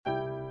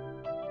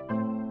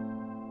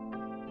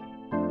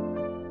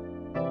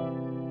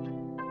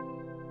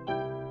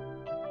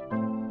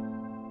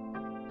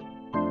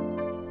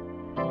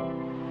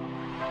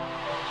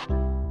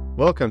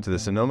Welcome to the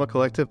Sonoma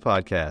Collective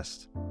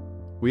podcast.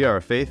 We are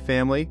a faith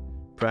family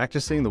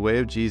practicing the way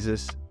of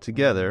Jesus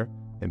together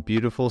in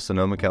beautiful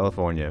Sonoma,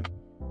 California.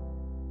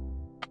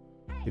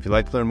 If you'd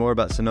like to learn more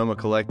about Sonoma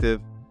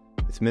Collective,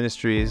 its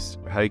ministries,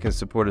 or how you can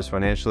support us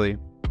financially,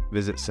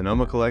 visit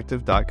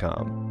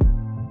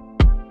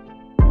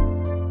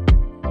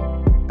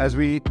sonomacollective.com. As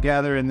we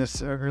gather in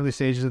this early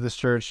stages of this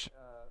church,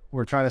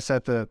 we're trying to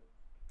set the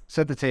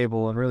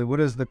table and really what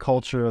is the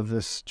culture of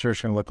this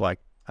church going to look like?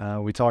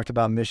 We talked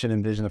about mission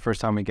and vision the first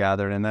time we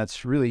gathered, and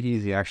that's really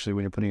easy actually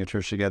when you're putting a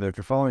church together. If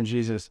you're following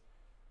Jesus,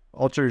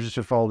 all churches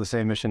should follow the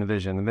same mission and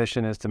vision. The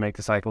mission is to make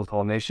disciples of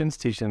all nations,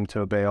 teach them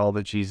to obey all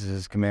that Jesus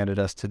has commanded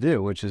us to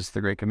do, which is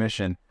the Great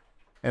Commission.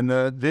 And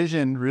the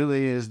vision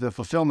really is the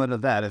fulfillment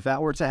of that. If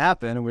that were to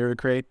happen and we were to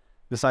create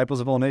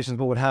disciples of all nations,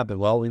 what would happen?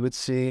 Well, we would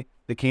see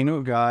the kingdom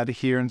of God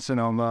here in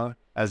Sonoma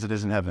as it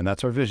is in heaven.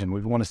 That's our vision.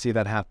 We want to see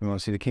that happen. We want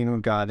to see the kingdom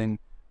of God in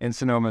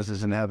Sonoma as it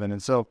is in heaven.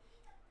 And so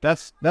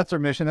that's our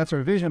mission, that's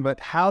our vision. But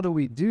how do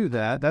we do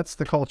that? That's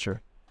the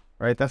culture,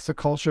 right? That's the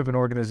culture of an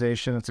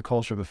organization. It's the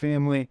culture of a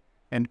family.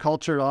 And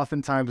culture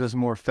oftentimes is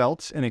more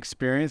felt and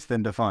experienced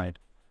than defined.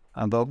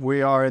 But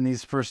we are in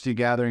these first two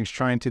gatherings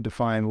trying to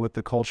define what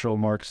the cultural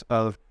marks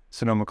of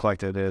Sonoma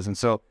Collective is. And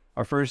so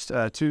our first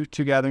two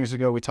gatherings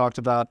ago, we talked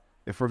about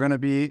if we're going to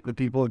be the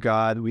people of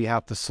God, we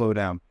have to slow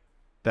down.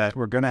 That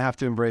we're going to have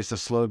to embrace the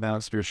slow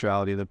down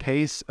spirituality. The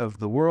pace of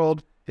the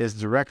world is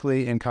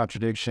directly in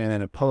contradiction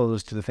and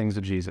opposed to the things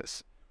of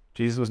Jesus.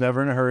 Jesus was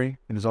never in a hurry.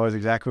 He was always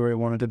exactly where he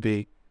wanted to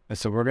be. And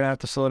so we're going to have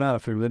to slow down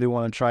if we really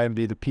want to try and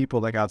be the people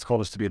that God's called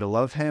us to be, to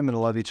love him and to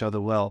love each other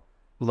well.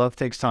 Love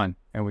takes time,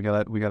 and we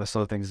got to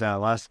slow things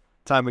down. Last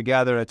time we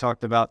gathered, I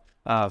talked about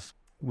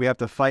we have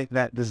to fight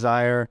that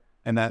desire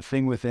and that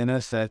thing within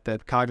us,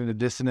 that cognitive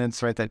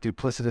dissonance, right, that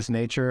duplicitous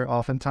nature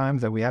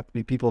oftentimes, that we have to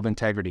be people of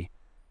integrity,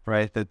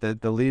 right,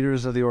 that the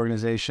leaders of the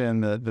organization,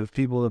 the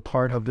people that are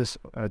part of this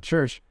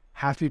church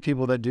have to be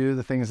people that do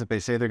the things that they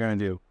say they're going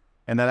to do,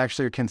 and that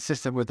actually are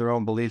consistent with their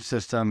own belief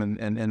system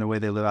and the way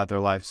they live out their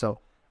life. So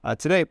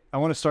today, I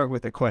want to start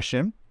with a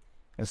question.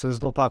 And so this is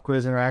a little pop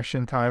quiz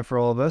interaction time for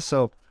all of us.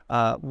 So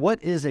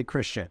what is a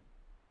Christian?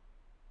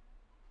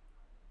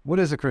 What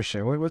is a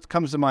Christian? What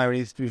comes to mind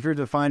if you're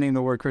defining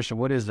the word Christian?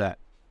 What is that?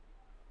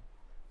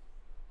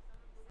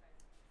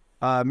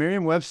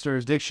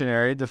 Merriam-Webster's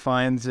dictionary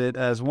defines it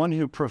as one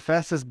who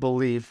professes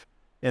belief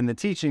in the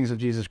teachings of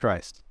Jesus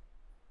Christ.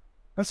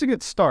 That's a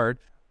good start,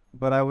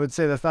 but I would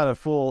say that's not a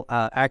full,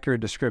 accurate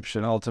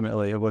description,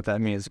 ultimately, of what that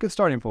means. It's a good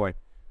starting point.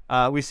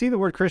 We see the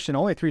word Christian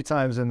only 3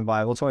 times in the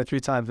Bible. It's only 3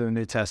 times in the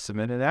New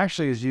Testament. It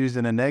actually is used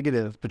in a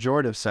negative,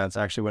 pejorative sense,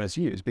 actually, when it's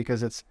used,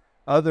 because it's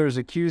others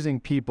accusing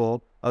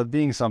people of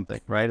being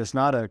something, right? It's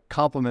not a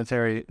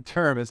complimentary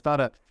term. It's not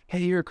a,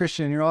 hey, you're a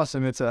Christian, you're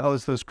awesome. It's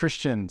it's those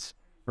Christians,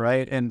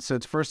 right? And so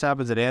it first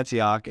happens at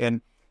Antioch,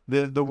 and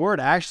the word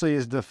actually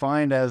is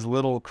defined as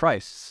little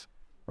Christs,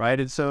 right?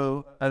 And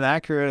so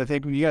inaccurate, I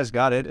think you guys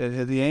got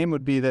it. The aim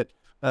would be that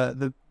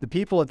the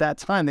people at that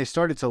time, they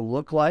started to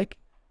look like,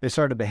 they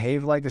started to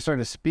behave like, they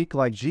started to speak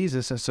like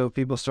Jesus, and so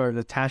people started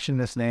attaching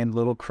this name,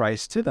 little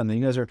Christ, to them. And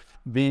you guys are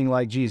being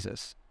like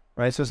Jesus,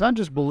 right? So it's not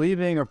just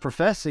believing or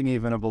professing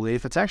even a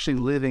belief, it's actually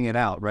living it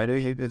out, right?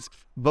 It's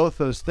both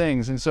those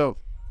things. And so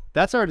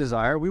that's our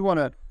desire. We want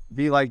to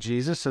be like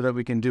Jesus so that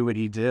we can do what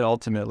he did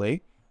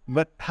ultimately.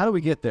 But how do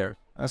we get there?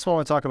 That's what I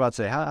want to talk about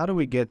today. How do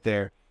we get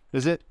there?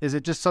 Is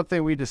it just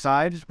something we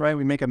decide, right?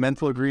 We make a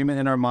mental agreement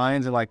in our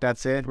minds and like,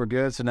 that's it, we're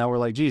good, so now we're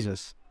like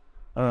Jesus.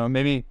 I don't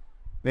know,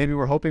 maybe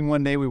we're hoping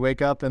one day we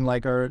wake up in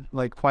like our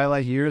like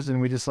twilight years and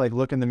we just like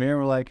look in the mirror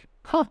and we're like,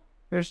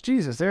 there's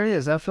Jesus, there he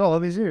is, after all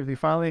these years, he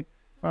finally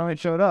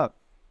showed up,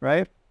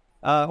 right?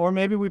 Or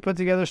maybe we put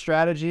together a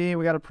strategy,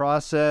 we got a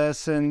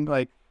process and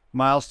like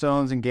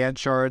milestones and Gantt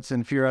charts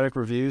and periodic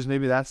reviews.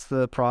 Maybe that's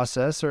the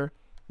process. Or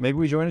maybe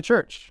we join a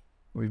church.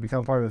 We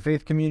become part of a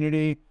faith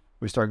community.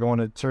 We start going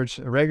to church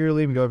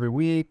regularly. We go every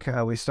week.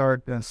 We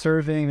start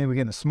serving. Maybe we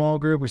get in a small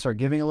group. We start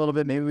giving a little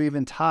bit. Maybe we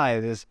even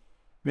tithe. Is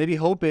maybe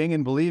hoping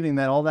and believing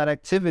that all that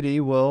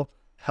activity will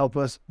help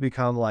us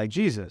become like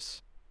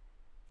Jesus.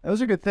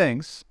 Those are good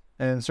things.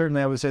 And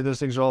certainly I would say those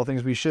things are all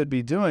things we should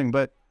be doing.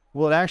 But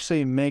will it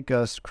actually make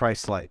us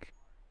Christ-like?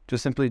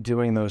 Just simply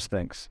doing those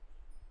things.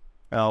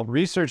 Well,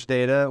 research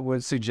data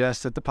would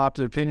suggest that the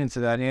popular opinion to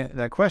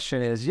that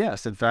question is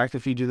yes. In fact,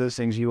 if you do those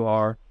things, you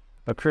are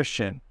a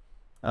Christian.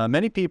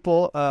 Many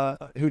people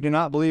who do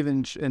not believe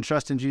in and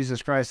trust in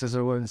Jesus Christ as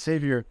their Lord and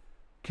Savior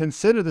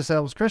consider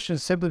themselves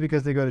Christians simply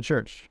because they go to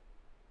church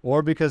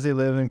or because they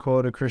live in,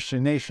 quote, a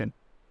Christian nation.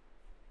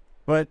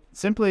 But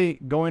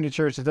simply going to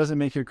church, it doesn't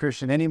make you a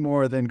Christian any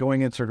more than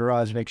going into a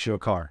garage makes you a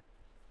car.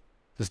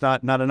 It's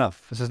not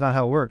enough. This is not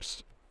how it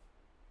works.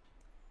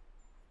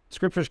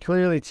 Scriptures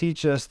clearly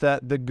teach us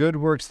that the good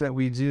works that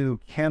we do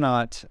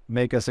cannot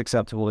make us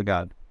acceptable to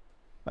God.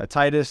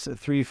 Titus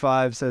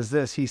 3:5 says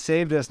this, he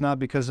saved us not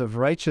because of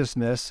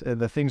righteousness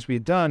and the things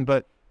we've done,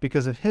 but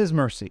because of his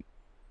mercy.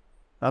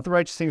 Not the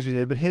righteous things we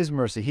did, but his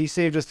mercy. He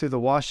saved us through the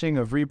washing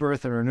of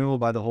rebirth and renewal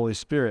by the Holy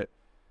Spirit.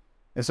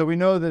 And so we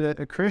know that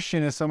a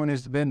Christian is someone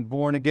who's been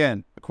born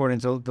again, according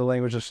to the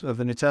language of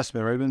the New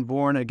Testament, right? Been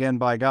born again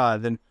by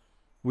God. Then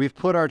we've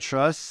put our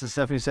trust, as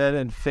Stephanie said,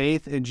 in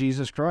faith in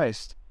Jesus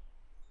Christ.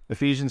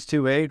 Ephesians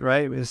 2:8,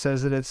 right? It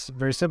says that it's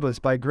very simple. It's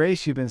by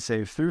grace you've been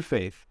saved through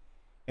faith.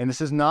 And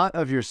this is not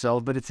of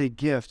yourself, but it's a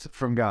gift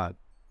from God.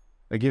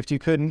 A gift you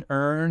couldn't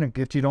earn, a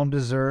gift you don't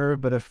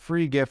deserve, but a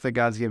free gift that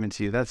God's given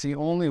to you. That's the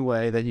only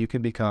way that you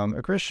can become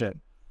a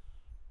Christian.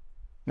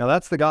 Now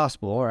that's the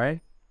gospel, all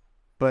right?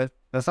 But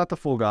that's not the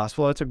full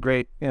gospel. It's a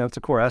great, it's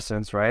a core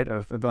essence, right,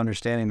 of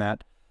understanding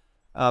that.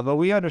 But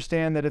we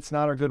understand that it's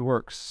not our good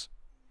works,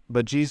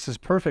 but Jesus'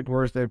 perfect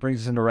works that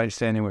brings us into right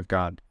standing with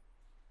God.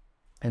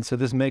 And so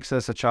this makes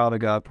us a child of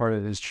God, part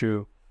of his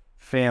true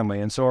family.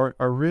 And so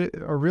our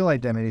real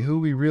identity, who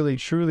we really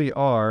truly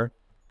are,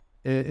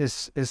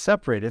 is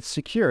separate. It's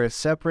secure. It's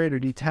separate or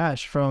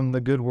detached from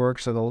the good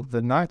works or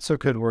the not so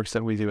good works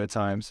that we do at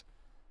times.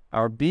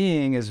 Our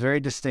being is very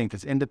distinct.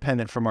 It's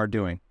independent from our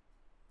doing.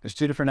 There's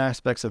two different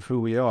aspects of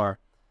who we are.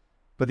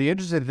 But the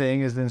interesting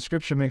thing is then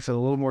Scripture makes it a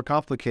little more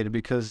complicated,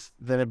 because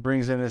then it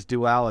brings in this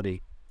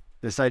duality,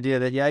 this idea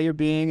that, yeah, your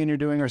being and your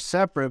doing are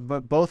separate,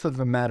 but both of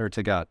them matter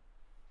to God.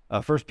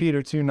 1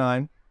 Peter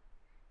 2:9,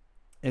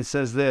 it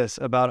says this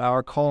about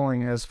our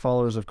calling as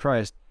followers of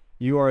Christ.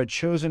 You are a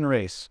chosen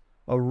race,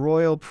 a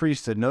royal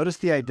priesthood. Notice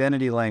the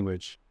identity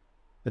language.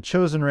 A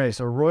chosen race,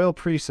 a royal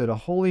priesthood, a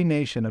holy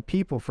nation, a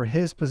people for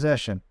his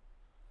possession.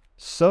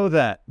 So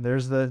that,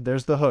 there's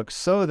the hook,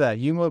 so that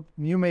you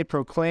may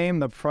proclaim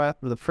the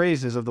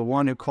praises of the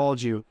one who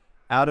called you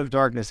out of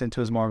darkness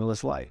into his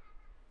marvelous light.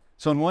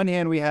 So on one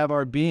hand, we have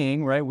our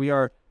being, right? We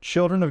are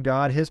children of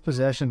God, his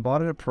possession,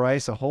 bought at a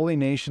price, a holy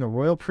nation, a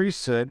royal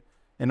priesthood.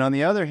 And on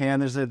the other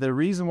hand, there's the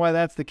reason why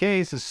that's the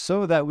case is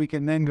so that we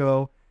can then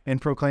go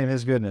and proclaim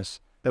his goodness,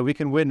 that we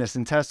can witness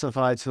and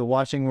testify to the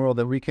watching world,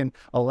 that we can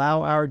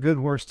allow our good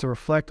works to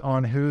reflect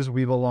on whose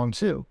we belong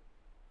to.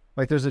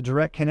 Like there's a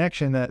direct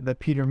connection that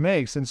Peter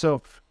makes. And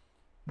so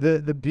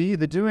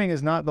the doing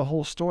is not the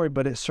whole story,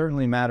 but it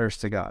certainly matters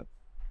to God.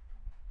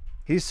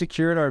 He's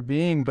secured our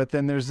being, but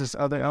then there's this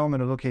other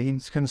element of, okay,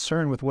 he's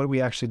concerned with what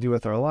we actually do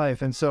with our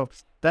life. And so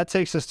that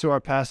takes us to our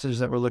passage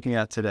that we're looking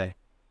at today,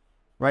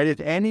 right? If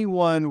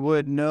anyone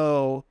would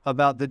know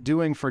about the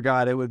doing for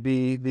God, it would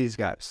be these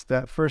guys,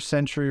 that first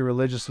century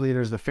religious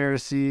leaders, the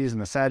Pharisees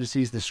and the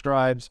Sadducees, the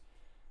scribes.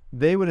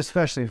 They would,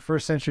 especially in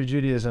first century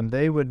Judaism,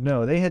 they would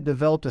know. They had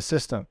developed a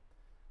system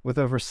with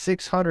over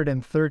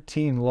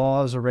 613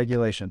 laws or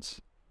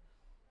regulations.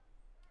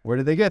 Where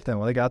did they get them?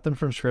 Well, they got them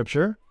from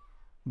Scripture.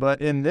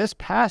 But in this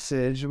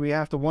passage, we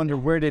have to wonder,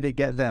 where did it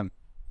get them?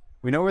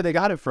 We know where they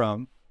got it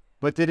from,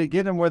 but did it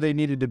get them where they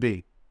needed to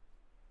be?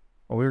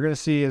 Well, we're going to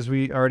see, as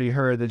we already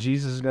heard, that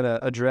Jesus is going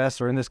to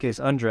address, or in this case,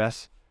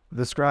 undress,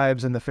 the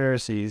scribes and the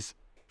Pharisees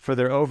for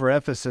their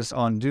overemphasis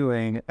on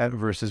doing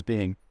versus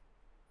being.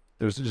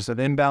 There's just an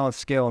imbalanced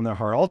scale in their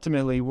heart.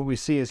 Ultimately, what we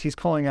see is he's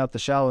calling out the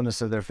shallowness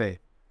of their faith.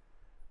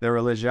 Their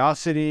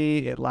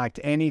religiosity, it lacked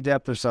any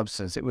depth or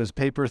substance. It was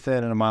paper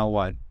thin and a mile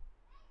wide.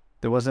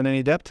 There wasn't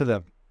any depth to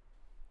them.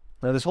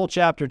 Now, this whole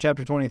chapter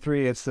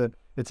 23, it's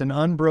an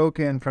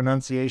unbroken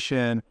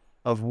pronunciation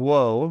of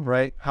woe,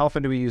 right? How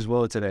often do we use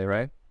woe today,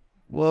 right?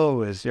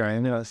 Woe is, we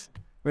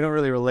don't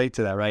really relate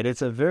to that, right?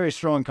 It's a very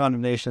strong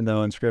condemnation,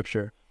 though, in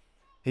Scripture.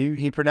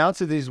 He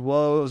pronounces these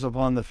woes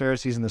upon the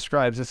Pharisees and the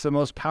scribes. It's the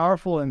most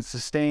powerful and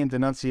sustained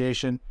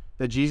denunciation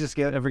that Jesus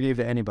ever gave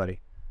to anybody.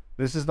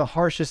 This is the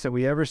harshest that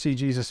we ever see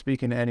Jesus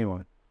speaking to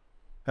anyone.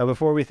 Now,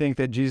 before we think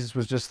that Jesus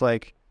was just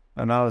like,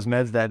 not on his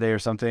meds that day or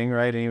something,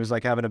 right? And he was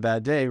like having a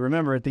bad day.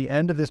 Remember, at the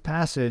end of this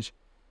passage,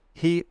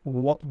 he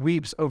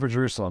weeps over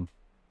Jerusalem,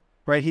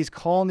 right? He's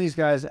calling these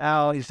guys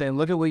out. He's saying,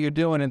 look at what you're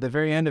doing. At the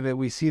very end of it,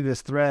 we see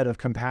this thread of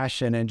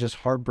compassion and just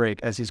heartbreak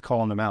as he's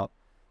calling them out.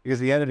 Because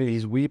at the end of it,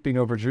 he's weeping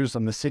over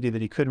Jerusalem, the city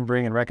that he couldn't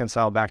bring and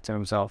reconcile back to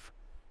himself,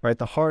 right?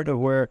 The heart of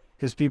where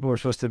his people were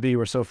supposed to be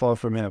were so far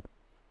from him.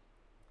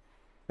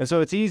 And so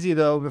it's easy,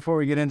 though, before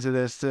we get into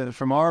this,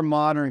 from our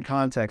modern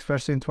context,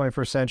 especially in the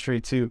 21st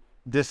century, to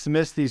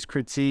dismiss these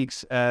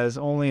critiques as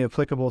only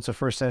applicable to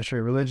first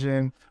century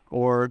religion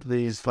or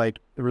these like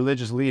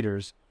religious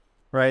leaders,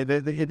 right?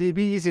 It'd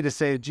be easy to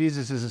say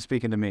Jesus isn't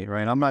speaking to me,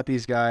 right? I'm not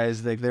these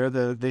guys. They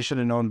should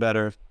have known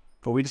better.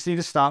 But we just need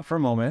to stop for a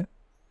moment,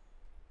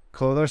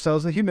 clothe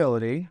ourselves in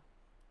humility,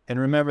 and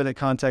remember that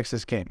context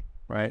is king,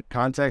 right?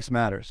 Context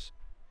matters,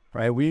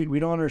 right? We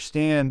don't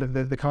understand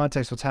the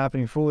context, what's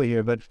happening fully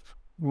here, but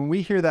when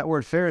we hear that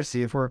word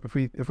Pharisee, if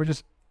we're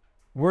just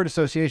word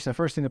association, the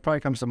first thing that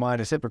probably comes to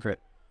mind is hypocrite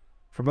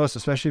for most,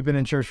 especially who've been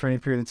in church for any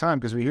period of time,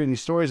 because we hear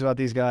these stories about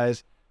these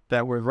guys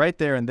that were right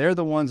there, and they're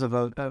the ones of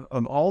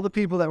all the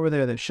people that were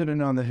there that should have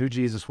known who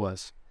Jesus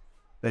was,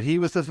 that he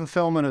was the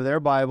fulfillment of their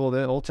Bible,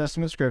 the Old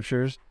Testament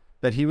scriptures,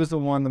 that he was the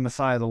one, the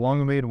Messiah, the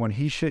long-awaited one.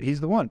 He's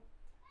the one.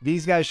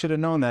 These guys should have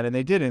known that, and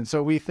they didn't.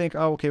 So we think,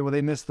 oh, okay, well,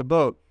 they missed the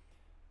boat.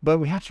 But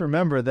we have to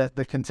remember that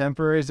the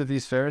contemporaries of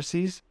these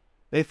Pharisees,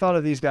 they thought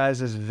of these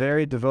guys as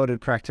very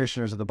devoted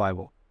practitioners of the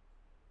Bible.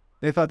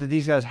 They thought that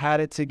these guys had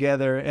it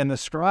together, and the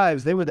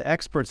scribes, they were the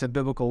experts at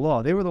biblical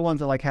law. They were the ones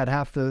that like had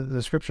half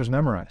the scriptures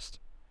memorized,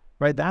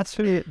 right? That's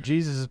who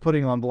Jesus is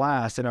putting on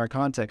blast in our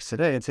context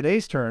today. In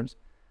today's terms,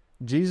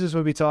 Jesus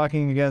would be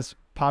talking against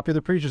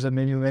popular preachers that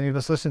many of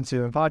us listen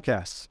to in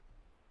podcasts,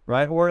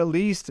 right? Or at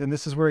least, and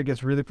this is where it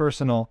gets really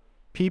personal,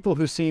 people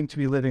who seem to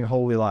be living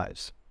holy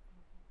lives.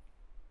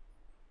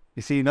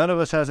 You see, none of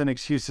us has an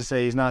excuse to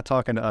say he's not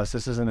talking to us.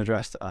 This isn't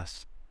addressed to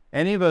us.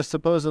 Any of us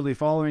supposedly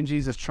following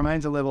Jesus, trying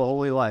to live a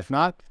holy life,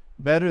 not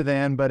better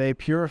than, but a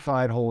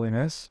purified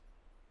holiness,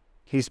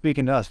 he's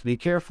speaking to us. Be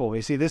careful.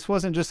 You see, this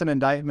wasn't just an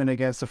indictment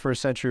against the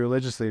first century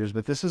religious leaders,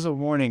 but this is a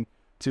warning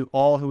to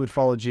all who would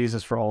follow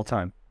Jesus for all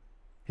time.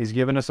 He's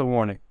given us a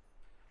warning.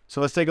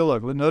 So let's take a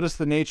look. Notice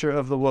the nature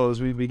of the woes.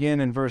 We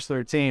begin in verse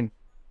 13.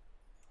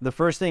 The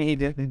first thing he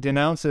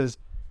denounces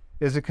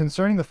is it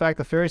concerning the fact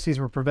the Pharisees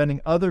were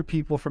preventing other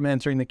people from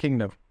entering the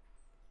kingdom,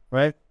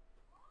 right?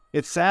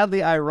 It's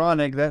sadly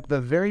ironic that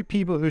the very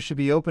people who should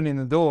be opening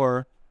the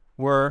door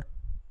were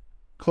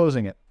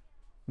closing it.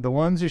 The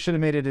ones who should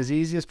have made it as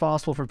easy as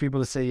possible for people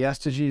to say yes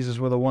to Jesus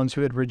were the ones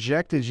who had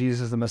rejected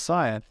Jesus as the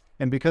Messiah,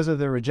 and because of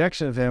their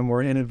rejection of him,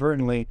 were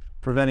inadvertently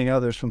preventing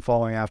others from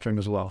following after him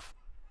as well.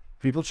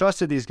 People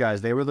trusted these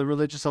guys. They were the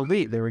religious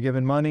elite. They were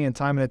given money and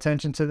time and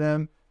attention to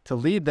them to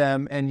lead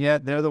them, and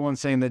yet they're the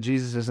ones saying that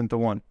Jesus isn't the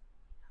one.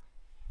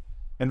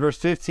 In verse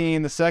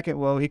 15, the second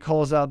woe, he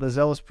calls out the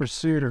zealous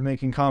pursuit of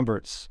making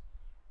converts,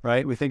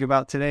 right? We think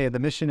about today, the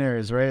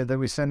missionaries, right, that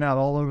we send out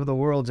all over the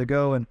world to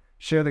go and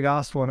share the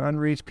gospel in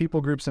unreached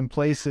people groups and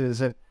places.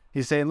 And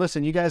he's saying,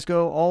 listen, you guys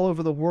go all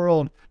over the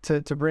world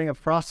to bring a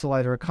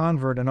proselyte or a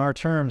convert in our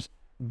terms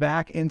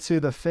back into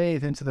the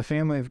faith, into the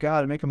family of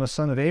God, and make him a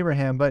son of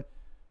Abraham. But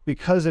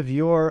because of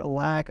your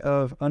lack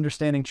of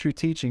understanding true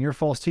teaching, your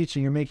false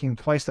teaching, you're making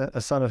twice a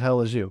son of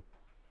hell as you.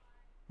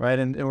 Right,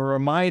 and we're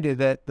reminded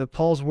that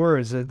Paul's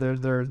words, that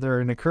they're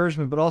an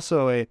encouragement, but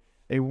also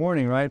a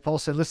warning, right? Paul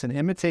said, listen,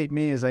 imitate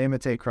me as I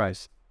imitate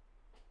Christ.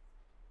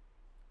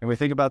 And we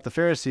think about the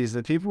Pharisees,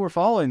 that people were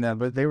following them,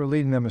 but they were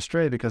leading them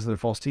astray because of their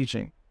false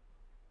teaching.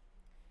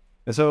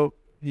 And so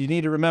you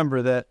need to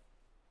remember that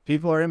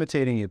people are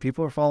imitating you.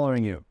 People are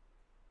following you.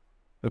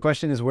 The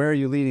question is, where are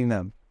you leading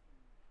them?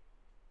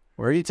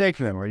 Where are you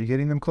taking them? Are you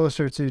getting them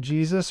closer to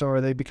Jesus, or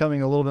are they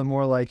becoming a little bit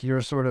more like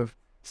your sort of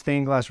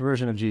stained glass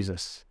version of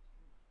Jesus?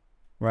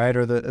 Right,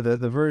 or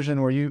the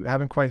version where you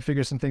haven't quite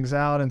figured some things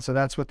out, and so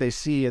that's what they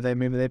see, and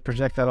maybe they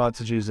project that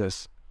onto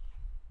Jesus.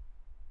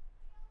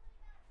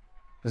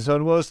 And so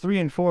in woes 3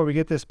 and 4, we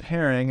get this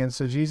pairing, and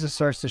so Jesus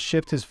starts to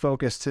shift his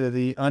focus to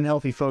the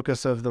unhealthy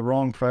focus of the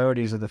wrong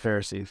priorities of the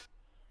Pharisees.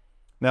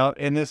 Now,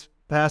 in this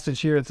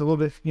passage here, it's a little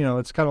bit,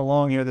 it's kind of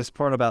long here, this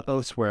part about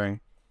oath swearing.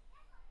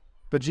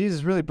 But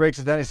Jesus really breaks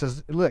it down. He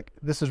says, look,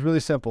 this is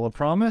really simple. A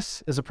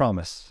promise is a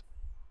promise.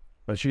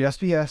 Let your yes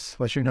be yes,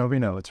 let your no be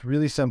no. It's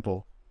really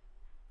simple.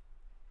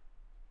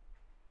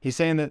 He's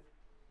saying that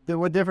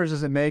what difference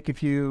does it make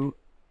if you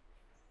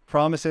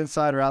promise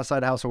inside or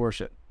outside a house of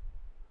worship?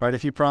 Right?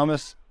 If you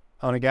promise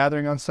on a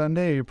gathering on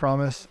Sunday, or you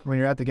promise when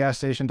you're at the gas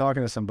station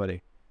talking to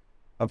somebody.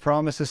 A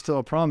promise is still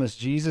a promise.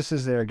 Jesus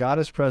is there. God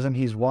is present.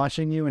 He's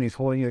watching you, and he's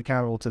holding you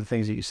accountable to the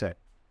things that you say.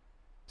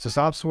 So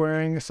stop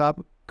swearing.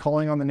 Stop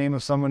calling on the name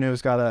of someone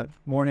who's got a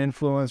more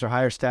influence or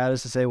higher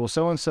status to say, well,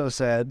 so-and-so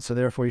said, so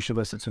therefore you should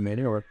listen to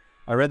me. Or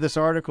I read this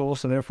article,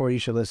 so therefore you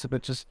should listen.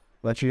 But just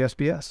let your yes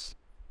be yes.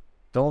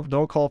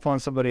 Don't call upon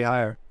somebody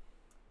higher.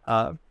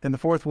 In the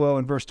fourth woe,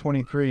 in verse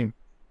 23,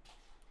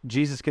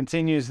 Jesus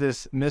continues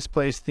this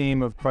misplaced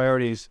theme of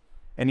priorities,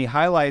 and he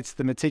highlights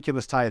the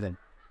meticulous tithing.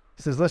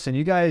 He says, listen,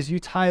 you guys, you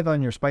tithe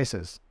on your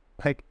spices.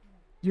 Like,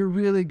 you're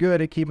really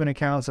good at keeping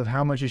accounts of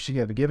how much you should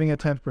give, giving a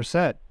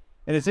 10%.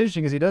 And it's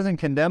interesting because he doesn't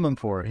condemn them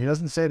for it. He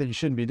doesn't say that you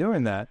shouldn't be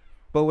doing that.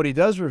 But what he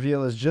does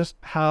reveal is just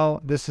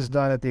how this is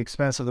done at the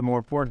expense of the more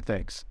important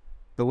things.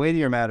 The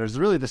weightier matters,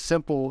 really the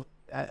simple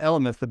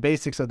elements, the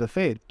basics of the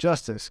faith: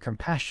 justice,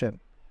 compassion,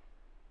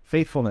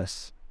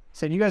 faithfulness.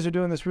 Saying you guys are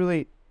doing this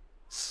really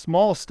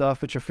small stuff,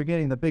 but you're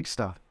forgetting the big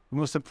stuff, the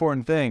most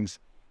important things.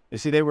 You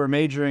see, they were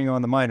majoring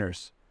on the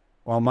minors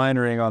while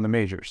minoring on the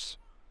majors.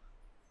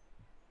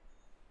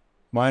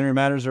 Minor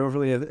matters are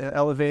overly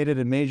elevated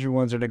and major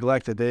ones are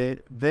neglected.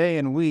 They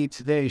and we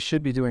today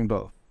should be doing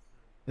both.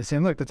 They're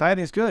saying, look, the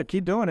tithing is good,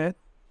 keep doing it,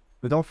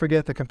 but don't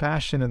forget the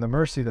compassion and the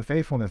mercy, the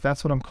faithfulness.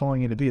 That's what I'm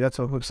calling you to be. That's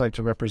what it looks like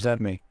to represent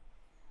me.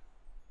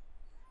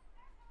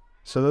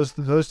 So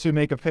those two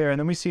make a pair. And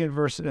then we see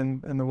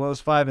in the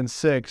woes 5 and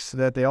 6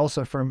 that they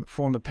also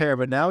form a pair,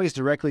 but now he's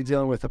directly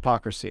dealing with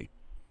hypocrisy.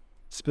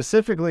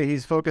 Specifically,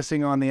 he's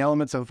focusing on the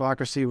elements of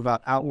hypocrisy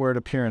about outward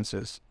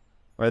appearances.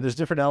 Right? There's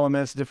different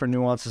elements, different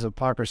nuances of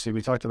hypocrisy.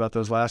 We talked about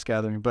those last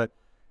gathering, but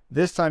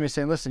this time he's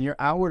saying, listen, your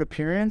outward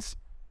appearance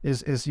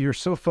is you're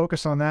so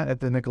focused on that at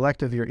the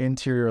neglect of your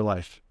interior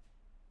life.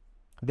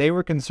 They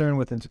were concerned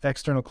with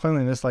external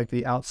cleanliness, like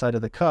the outside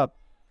of the cup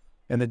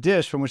and the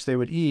dish from which they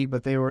would eat,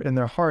 but they were in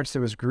their hearts,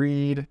 there was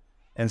greed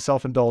and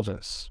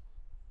self-indulgence.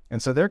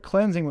 And so their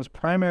cleansing was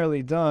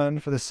primarily done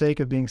for the sake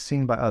of being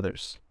seen by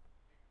others.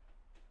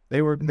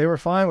 They were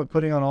fine with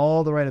putting on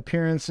all the right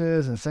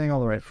appearances and saying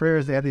all the right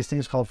prayers. They had these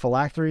things called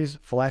phylacteries,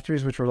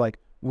 which were like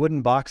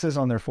wooden boxes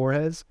on their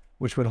foreheads,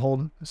 which would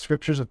hold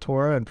scriptures of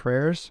Torah and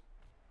prayers,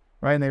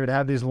 right? And they would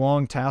have these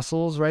long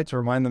tassels, right, to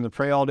remind them to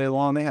pray all day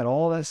long. They had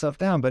all that stuff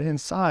down, but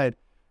inside,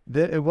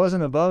 it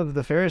wasn't above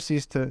the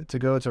Pharisees to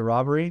go to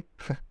robbery,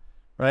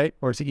 right,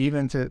 or to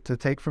even to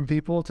take from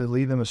people, to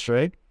lead them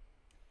astray.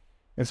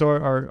 And so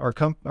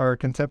our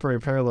contemporary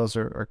parallels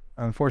are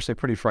unfortunately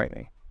pretty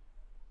frightening.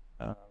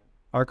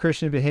 Our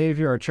Christian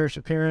behavior, our church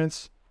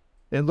appearance,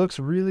 it looks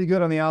really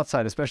good on the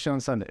outside, especially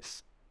on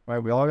Sundays, right?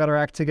 We all got our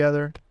act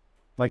together.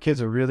 My kids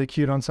are really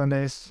cute on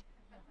Sundays,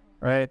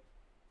 right?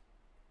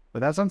 But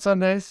that's on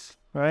Sundays,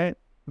 right?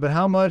 But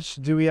how much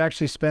do we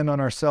actually spend on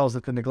ourselves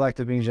at the neglect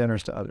of being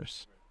generous to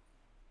others?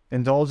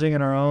 Indulging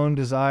in our own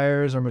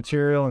desires or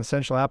material and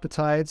sensual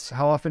appetites.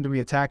 How often do we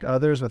attack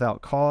others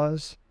without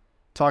cause?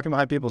 Talking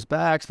behind people's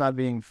backs, not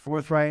being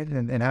forthright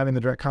and having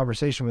the direct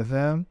conversation with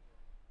them.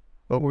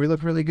 But we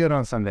look really good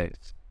on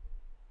Sundays.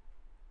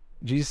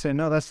 Jesus said,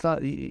 no, that's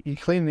not, you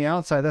clean the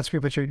outside, that's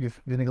great, but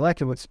you've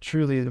neglected what's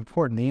truly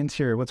important, the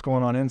interior, what's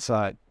going on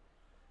inside.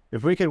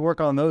 If we could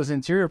work on those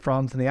interior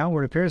problems, then the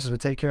outward appearances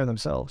would take care of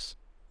themselves.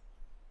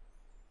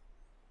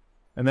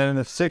 And then in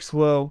the sixth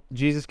woe,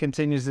 Jesus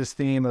continues this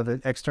theme of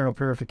the external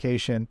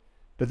purification,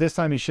 but this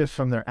time he shifts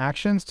from their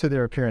actions to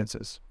their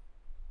appearances.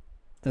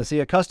 Now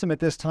see, a custom at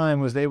this time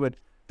was they would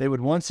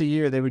once a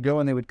year, they would go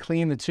and they would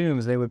clean the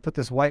tombs. They would put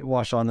this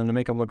whitewash on them to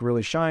make them look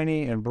really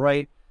shiny and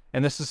bright.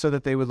 And this is so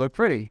that they would look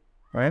pretty,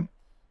 right?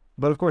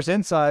 But of course,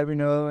 inside, we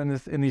know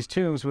in these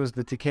tombs was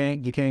the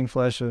decaying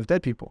flesh of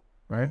dead people,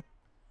 right?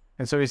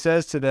 And so he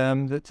says to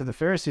them, to the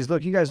Pharisees,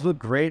 look, you guys look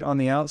great on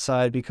the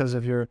outside because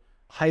of your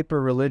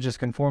hyper-religious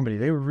conformity.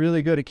 They were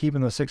really good at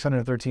keeping those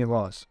 613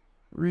 laws,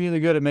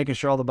 really good at making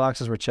sure all the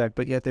boxes were checked,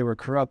 but yet they were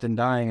corrupt and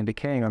dying and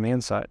decaying on the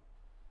inside.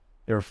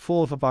 They were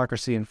full of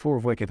hypocrisy and full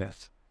of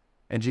wickedness.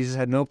 And Jesus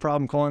had no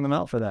problem calling them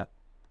out for that.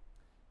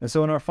 And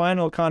so in our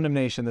final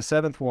condemnation, the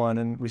seventh one,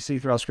 and we see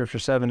throughout Scripture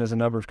 7 as a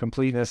number of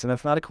completeness, and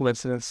that's not a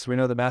coincidence. We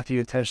know that Matthew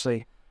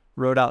intentionally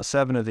wrote out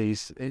 7 of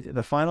these.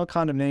 The final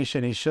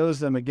condemnation, he shows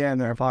them again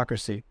their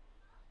hypocrisy.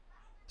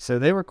 So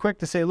they were quick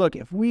to say, look,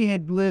 if we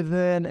had lived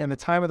then in the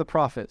time of the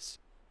prophets,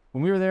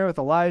 when we were there with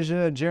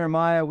Elijah and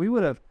Jeremiah, we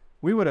would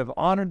have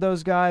honored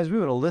those guys. We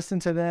would have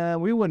listened to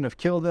them. We wouldn't have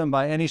killed them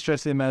by any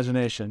stretch of the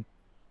imagination.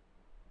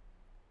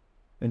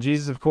 And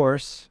Jesus, of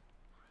course,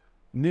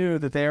 knew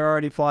that they were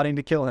already plotting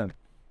to kill him.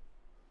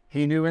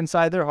 He knew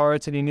inside their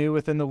hearts, and he knew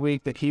within the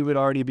week that he would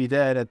already be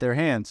dead at their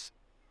hands.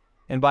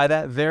 And by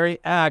that very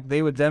act,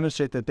 they would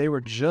demonstrate that they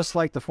were just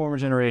like the former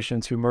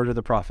generations who murdered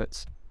the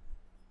prophets.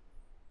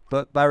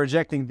 But by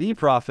rejecting the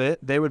prophet,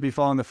 they would be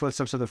following the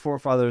footsteps of the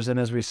forefathers, and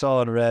as we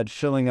saw and read,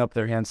 filling up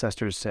their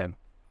ancestors' sin,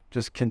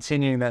 just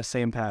continuing that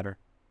same pattern.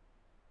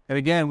 And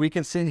again, we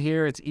can sit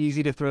here, it's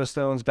easy to throw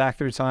stones back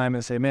through time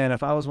and say, man,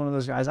 if I was one of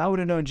those guys, I would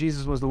have known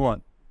Jesus was the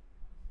one.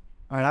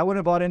 All right, I would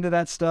have bought into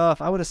that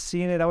stuff. I would have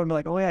seen it. I would have been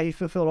like, oh yeah, he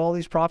fulfilled all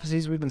these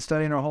prophecies we've been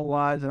studying our whole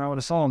lives, and I would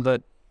have saw him.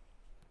 But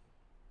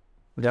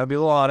we got to be a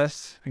little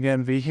honest.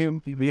 Again,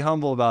 be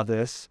humble about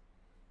this.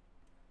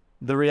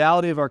 The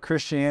reality of our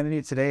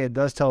Christianity today, it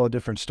does tell a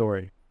different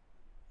story.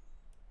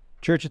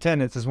 Church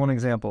attendance is one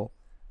example.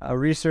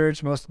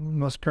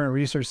 Most current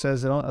research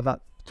says that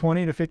about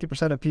 20 to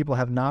 50% of people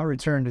have not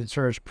returned to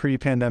church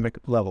pre-pandemic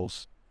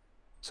levels.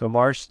 So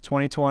March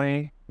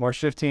 2020, March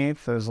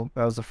 15th,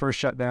 that was the first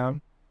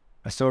shutdown.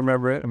 I still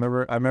remember it.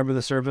 I remember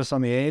the service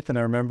on the 8th, and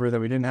I remember that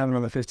we didn't have it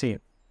on the 15th.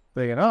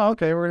 Thinking, oh,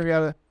 okay, we're going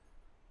to be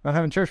not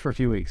having church for a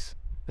few weeks.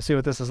 Let's see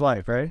what this is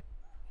like, right?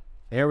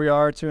 Here we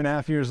are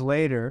 2.5 years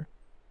later.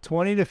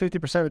 20 to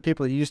 50% of the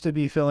people that used to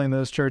be filling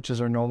those churches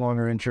are no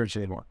longer in church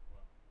anymore.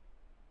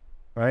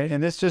 Right?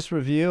 And this just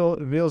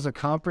reveals a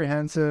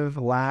comprehensive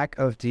lack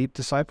of deep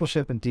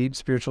discipleship and deep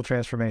spiritual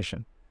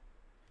transformation.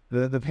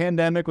 The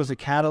pandemic was a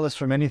catalyst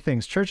for many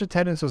things. Church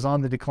attendance was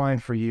on the decline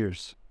for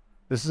years.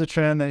 This is a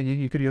trend that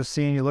you could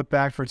see and you look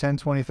back for 10,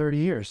 20, 30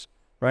 years,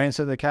 right? And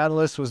so the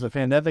catalyst was the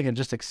pandemic and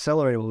just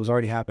accelerated what was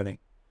already happening,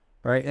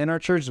 right? In our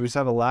churches, we just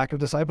have a lack of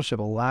discipleship,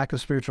 a lack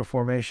of spiritual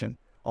formation,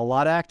 a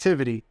lot of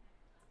activity,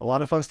 a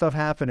lot of fun stuff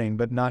happening,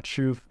 but not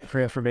true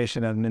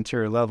transformation at an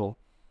interior level.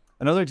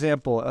 Another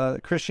example,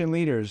 Christian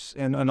leaders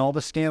and all the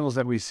scandals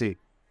that we see,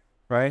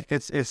 right?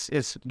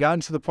 It's gotten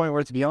to the point where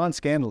it's beyond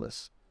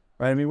scandalous.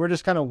 Right? I mean, we're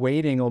just kind of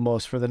waiting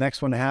almost for the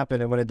next one to happen.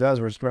 And when it does,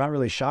 we're not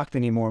really shocked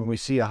anymore when we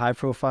see a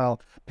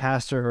high-profile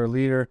pastor or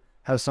leader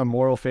has some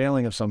moral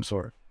failing of some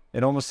sort.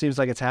 It almost seems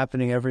like it's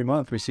happening every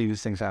month. We see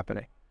these things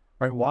happening.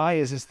 Right? Why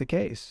is this the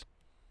case?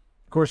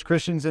 Of course,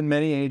 Christians in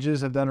many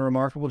ages have done a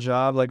remarkable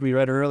job, like we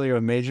read earlier,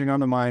 of majoring on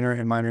the minor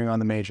and minoring on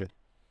the major.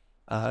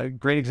 A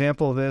great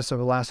example of this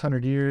over the last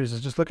 100 years is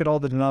just look at all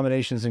the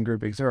denominations and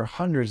groupings. There are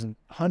hundreds and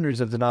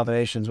hundreds of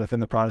denominations within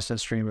the Protestant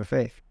stream of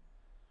faith.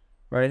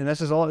 Right? And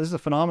this is a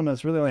phenomenon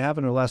that's really only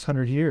happened in the last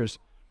 100 years.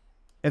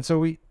 And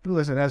so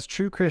listen, as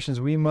true Christians,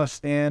 we must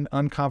stand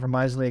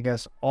uncompromisingly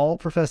against all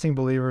professing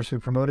believers who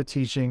promote a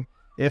teaching,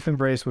 if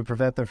embraced, would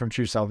prevent them from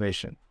true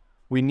salvation.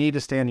 We need to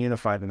stand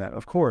unified in that,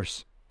 of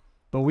course.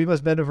 but we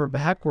must bend over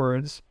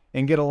backwards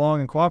and get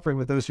along and cooperate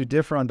with those who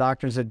differ on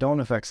doctrines that don't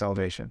affect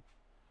salvation.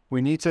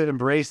 We need to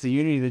embrace the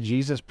unity that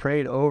Jesus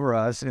prayed over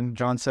us in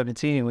John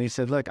 17 when he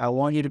said, look, I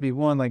want you to be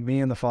one like me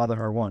and the Father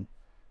are one.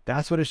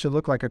 That's what it should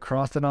look like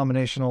across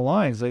denominational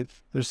lines. Like,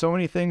 there's so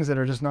many things that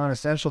are just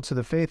non-essential to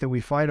the faith that we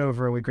fight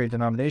over and we create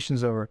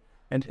denominations over.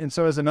 And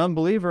so as an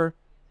unbeliever,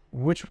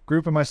 which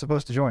group am I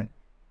supposed to join?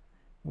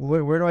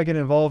 Where do I get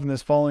involved in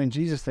this following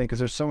Jesus thing? Because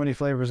there's so many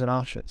flavors and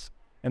options.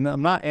 And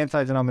I'm not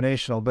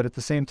anti-denominational, but at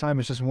the same time,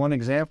 it's just one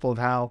example of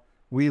how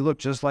we look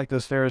just like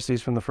those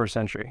Pharisees from the first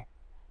century,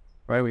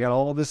 right? We got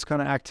all this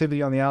kind of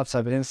activity on the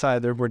outside, but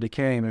inside we're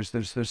decaying.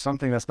 There's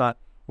something that's not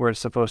where it's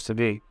supposed to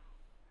be.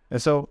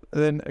 And so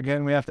then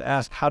again, we have to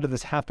ask, how did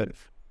this happen?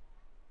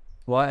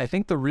 Well, I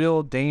think the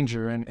real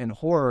danger and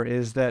horror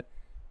is that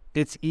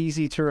it's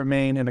easy to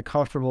remain in a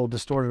comfortable,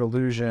 distorted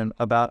illusion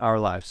about our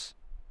lives.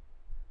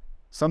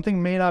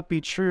 Something may not be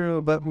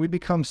true, but we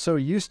become so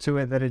used to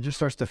it that it just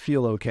starts to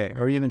feel okay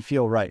or even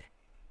feel right.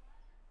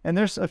 And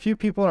there's a few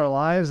people in our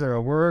lives that are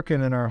at work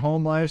and in our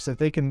home lives that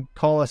they can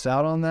call us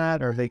out on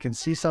that, or they can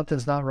see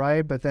something's not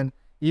right, but then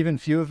even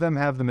few of them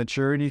have the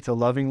maturity to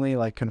lovingly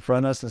like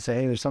confront us and say,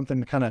 hey, there's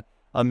something kind of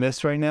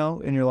amiss right now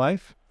in your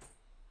life.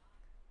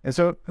 And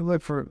so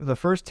look, for the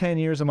first 10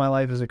 years of my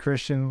life as a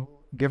Christian,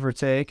 give or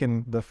take,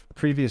 and the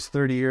previous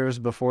 30 years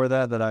before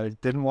that I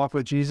didn't walk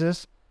with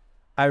Jesus,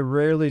 I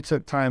rarely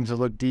took time to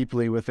look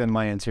deeply within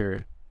my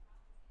interior.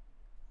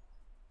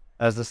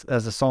 As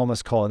the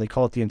psalmist call it, they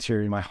call it the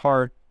interior, my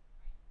heart,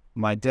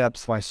 my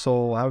depths, my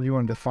soul, however you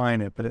want to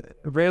define it. But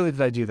rarely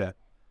did I do that.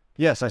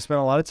 Yes, I spent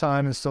a lot of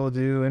time and still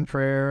do in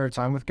prayer,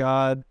 time with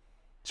God,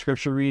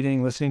 scripture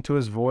reading, listening to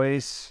his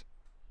voice,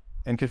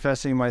 and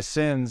confessing my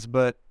sins.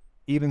 But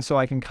even so,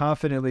 I can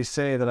confidently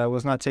say that I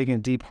was not taking a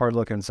deep, hard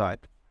look inside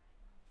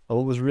of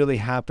what was really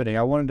happening.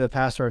 I wanted to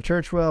pastor our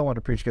church well. I wanted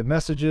to preach good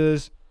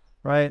messages,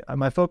 right?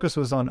 My focus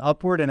was on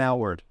upward and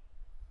outward,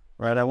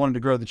 right? I wanted to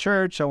grow the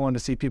church. I wanted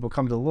to see people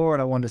come to the Lord.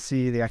 I wanted to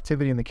see the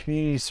activity in the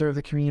community, serve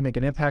the community, make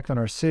an impact on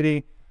our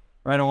city,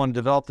 right? I wanted to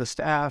develop the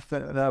staff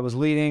that I was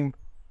leading.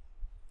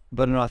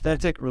 But an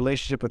authentic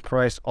relationship with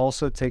Christ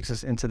also takes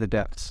us into the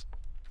depths.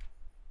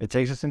 It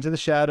takes us into the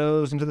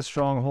shadows, into the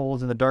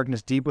strongholds, and the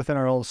darkness deep within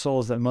our own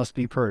souls that must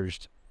be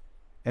purged.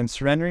 And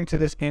surrendering to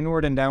this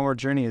inward and downward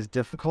journey is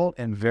difficult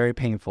and very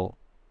painful.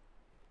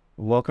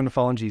 Welcome to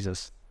following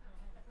Jesus.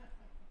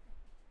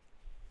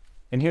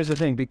 And here's the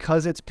thing,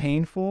 because it's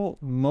painful,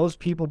 most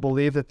people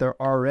believe that they're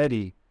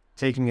already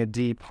taking a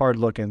deep, hard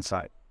look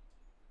inside.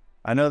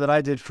 I know that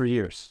I did for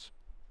years.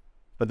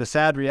 But the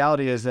sad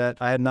reality is that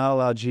I had not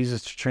allowed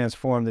Jesus to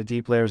transform the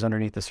deep layers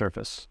underneath the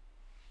surface.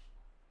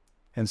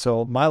 And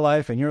so my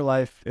life and your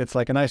life, it's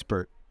like an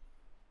iceberg.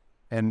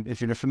 And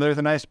if you're familiar with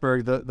an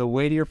iceberg, the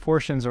weightier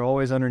portions are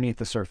always underneath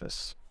the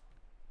surface.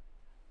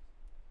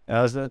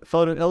 As the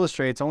photo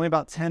illustrates, only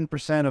about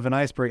 10% of an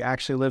iceberg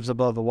actually lives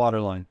above the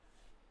waterline.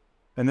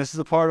 And this is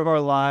a part of our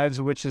lives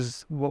which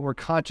is what we're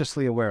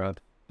consciously aware of.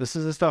 This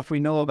is the stuff we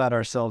know about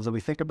ourselves that we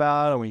think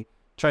about and we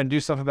try to do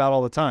stuff about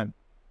all the time.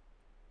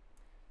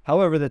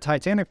 However, the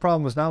Titanic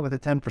problem was not with the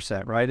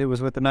 10%, right? It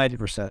was with the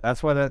 90%.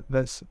 That's why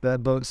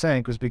that boat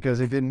sank, was because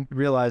they didn't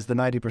realize the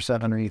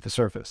 90% underneath the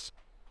surface.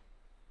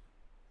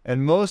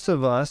 And most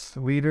of us,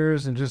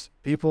 leaders and just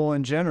people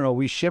in general,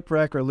 we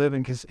shipwreck or live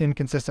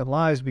inconsistent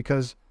lives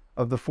because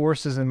of the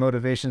forces and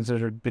motivations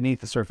that are beneath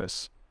the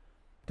surface,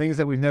 things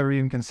that we've never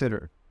even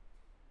considered.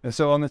 And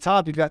so on the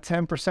top, you've got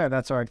 10%.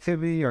 That's our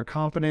activity, our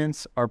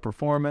competence, our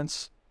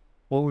performance,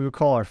 what we would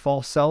call our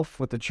false self,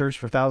 what the church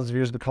for thousands of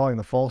years has been calling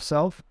the false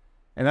self.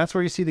 And that's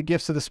where you see the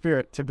gifts of the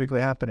Spirit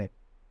typically happening.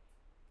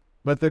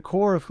 But the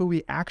core of who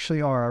we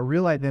actually are, our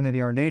real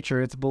identity, our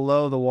nature, it's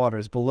below the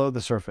waters, below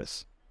the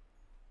surface.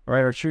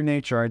 Right? Our true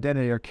nature, our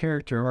identity, our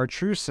character, our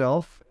true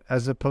self,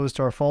 as opposed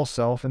to our false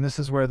self. And this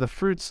is where the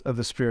fruits of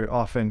the Spirit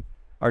often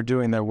are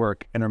doing their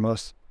work and are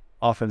most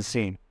often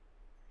seen.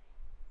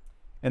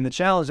 And the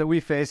challenge that we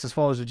face as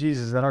followers of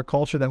Jesus is that our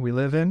culture that we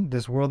live in,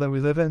 this world that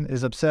we live in,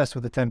 is obsessed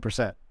with the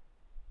 10%.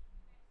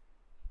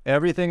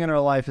 Everything in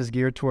our life is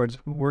geared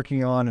towards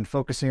working on and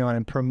focusing on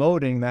and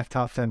promoting that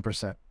top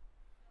 10%.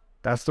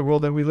 That's the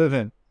world that we live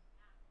in.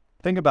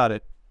 Think about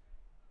it.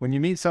 When you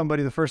meet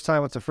somebody the first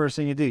time, what's the first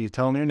thing you do? You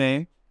tell them your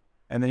name,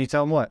 and then you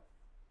tell them what?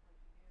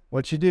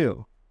 What you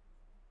do,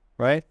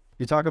 right?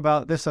 You talk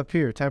about this up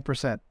here,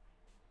 10%.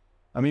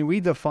 I mean, we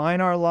define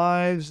our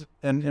lives,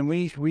 and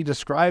we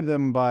describe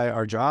them by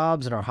our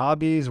jobs and our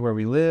hobbies, where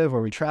we live,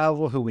 where we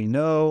travel, who we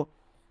know,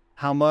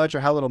 how much or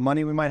how little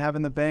money we might have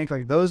in the bank.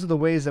 Like, those are the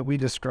ways that we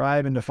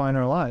describe and define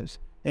our lives.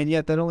 And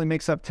yet that only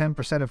makes up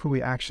 10% of who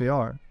we actually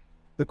are.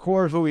 The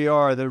core of who we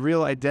are, the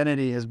real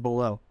identity, is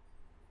below.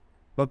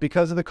 But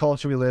because of the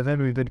culture we live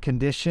in, we've been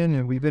conditioned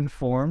and we've been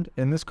formed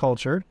in this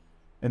culture.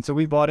 And so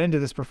we bought into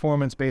this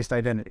performance-based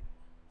identity.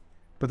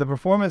 But the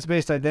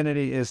performance-based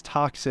identity is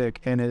toxic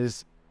and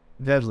is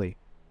deadly.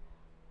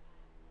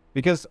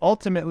 Because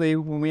ultimately,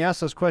 when we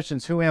ask those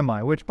questions, who am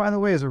I? Which, by the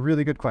way, is a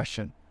really good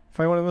question.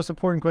 Probably one of the most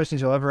important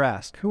questions you'll ever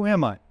ask. Who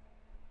am I?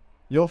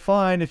 you'll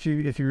find if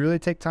you really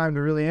take time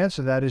to really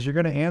answer that is you're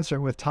going to answer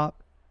with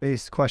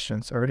top-based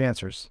questions or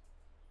answers.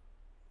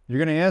 You're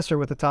going to answer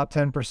with the top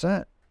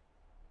 10%.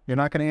 You're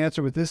not going to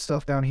answer with this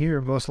stuff down here,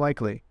 most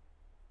likely.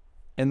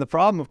 And the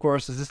problem, of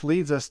course, is this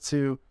leads us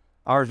to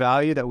our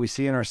value that we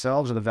see in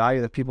ourselves or the value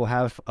that people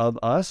have of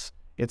us.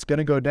 It's going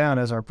to go down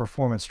as our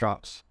performance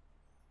drops.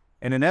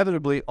 And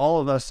inevitably,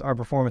 all of us, our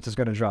performance is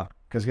going to drop.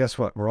 Because guess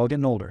what? We're all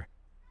getting older.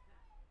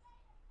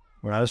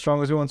 We're not as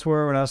strong as we once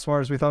were. We're not as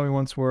smart as we thought we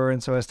once were.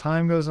 And so as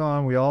time goes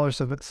on, we all are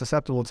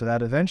susceptible to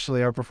that.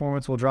 Eventually, our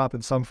performance will drop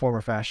in some form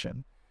or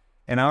fashion.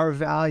 And our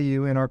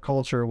value in our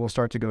culture will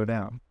start to go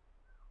down.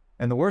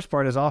 And the worst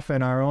part is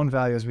often our own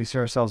value as we see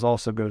ourselves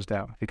also goes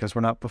down because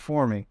we're not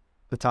performing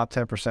the top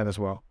 10% as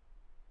well.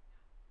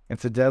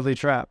 It's a deadly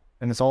trap.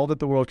 And it's all that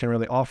the world can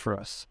really offer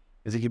us.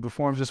 Is if you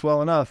perform just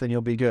well enough, then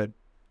you'll be good.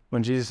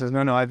 When Jesus says,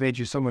 no, I've made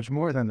you so much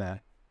more than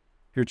that.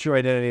 Your true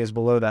identity is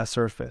below that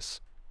surface.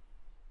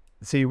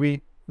 See,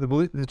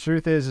 the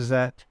truth is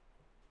that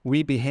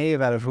we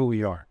behave out of who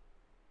we are.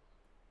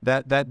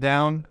 That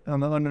down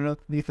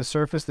underneath the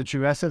surface, the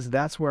true essence,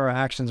 that's where our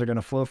actions are going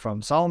to flow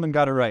from. Solomon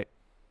got it right.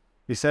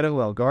 He said it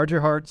well. Guard your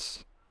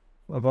hearts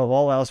above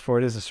all else, for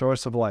it is the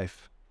source of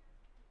life.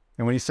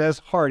 And when he says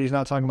heart, he's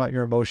not talking about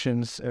your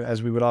emotions,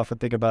 as we would often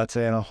think about,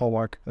 say, in a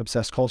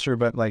Hallmark-obsessed culture,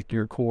 but like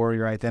your core,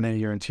 your identity,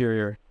 your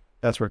interior.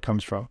 That's where it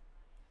comes from.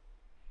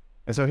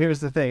 And so here's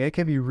the thing. It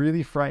can be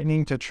really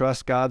frightening to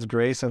trust God's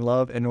grace and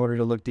love in order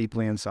to look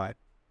deeply inside.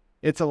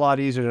 It's a lot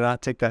easier to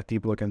not take that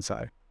deep look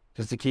inside,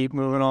 just to keep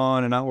moving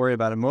on and not worry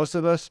about it. Most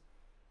of us,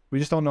 we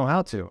just don't know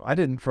how to. I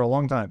didn't for a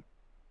long time.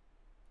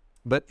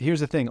 But here's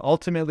the thing.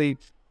 Ultimately,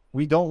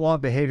 we don't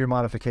want behavior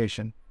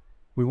modification.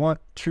 We want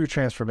true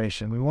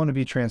transformation. We want to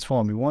be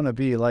transformed. We want to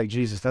be like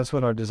Jesus. That's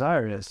what our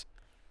desire is.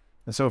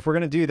 And so if we're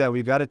going to do that,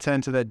 we've got to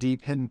tend to that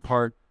deep hidden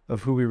part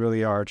of who we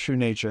really are, true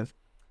nature.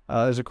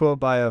 There's a quote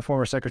by a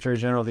former Secretary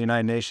General of the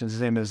United Nations.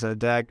 His name is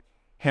Dag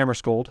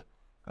Hammarskjöld.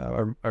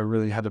 I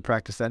really had to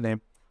practice that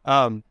name.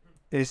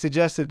 He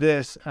suggested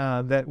this,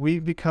 that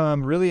we've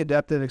become really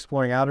adept at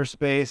exploring outer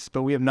space,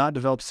 but we have not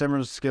developed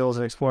similar skills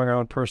in exploring our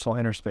own personal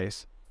inner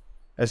space.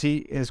 As he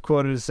is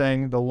quoted as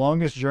saying, the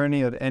longest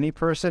journey of any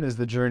person is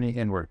the journey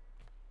inward.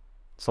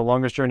 It's the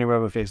longest journey we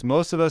ever face.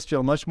 Most of us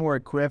feel much more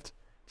equipped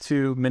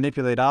to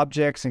manipulate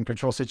objects and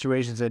control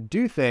situations and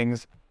do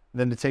things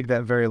than to take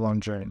that very long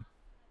journey.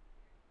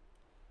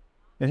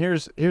 And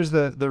here's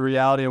the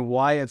reality of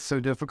why it's so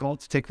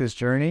difficult to take this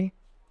journey.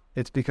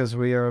 It's because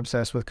we are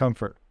obsessed with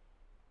comfort.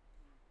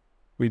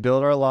 We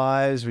build our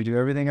lives, we do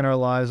everything in our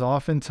lives,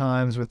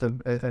 oftentimes with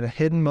a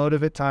hidden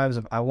motive at times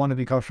of, I want to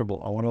be comfortable.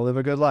 I want to live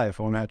a good life.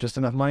 I want to have just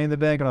enough money in the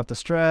bank. I don't have to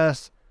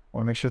stress. I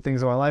want to make sure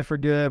things in my life are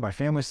good. My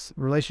family's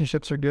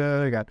relationships are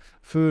good. I got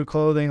food,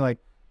 clothing. Like,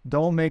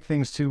 don't make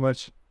things too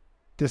much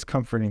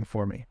discomforting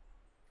for me.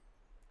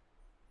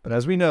 But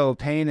as we know,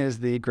 pain is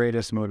the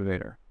greatest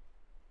motivator.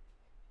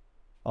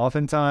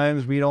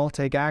 Oftentimes, we don't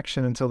take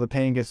action until the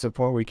pain gets to the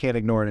point where we can't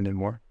ignore it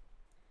anymore.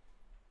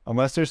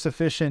 Unless there's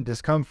sufficient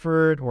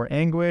discomfort or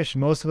anguish,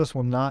 most of us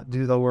will not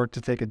do the work to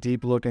take a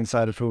deep look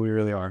inside of who we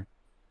really are.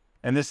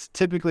 And this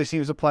typically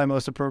seems to apply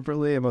most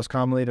appropriately and most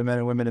commonly to men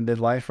and women in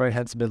midlife, right?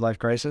 Hence midlife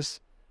crisis,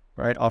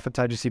 right?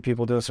 Oftentimes you see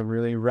people doing some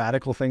really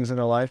radical things in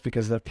their life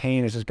because the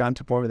pain has just gotten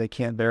to a point where they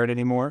can't bear it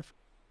anymore.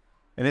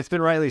 And it's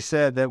been rightly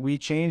said that we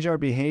change our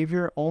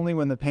behavior only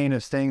when the pain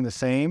of staying the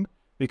same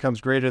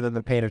becomes greater than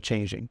the pain of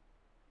changing.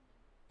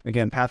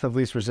 Again, path of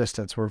least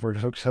resistance, where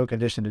we're so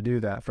conditioned to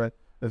do that. But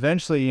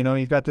eventually,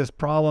 you've got this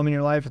problem in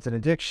your life. It's an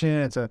addiction.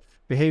 It's a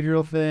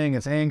behavioral thing.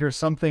 It's anger.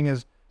 Something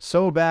is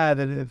so bad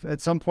that if at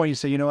some point you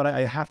say, you know what,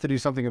 I have to do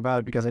something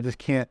about it because I just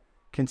can't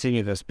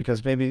continue this,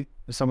 because maybe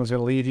someone's going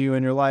to leave you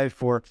in your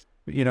life, or,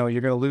 you're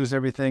going to lose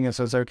everything. And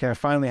so it's okay, I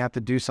finally have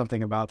to do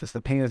something about this.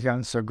 The pain has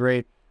gotten so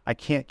great. I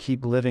can't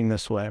keep living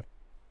this way.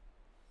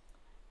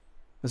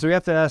 And so we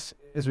have to ask,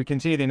 as we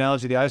continue the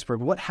analogy of the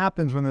iceberg, what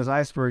happens when those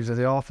icebergs, as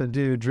they often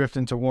do, drift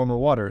into warmer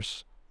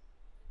waters?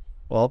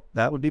 Well,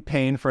 that would be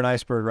pain for an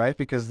iceberg, right?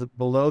 Because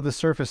below the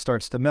surface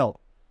starts to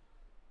melt.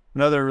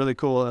 Another really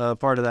cool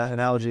part of that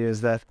analogy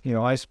is that,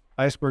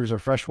 icebergs are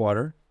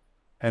freshwater,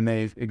 and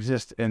they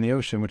exist in the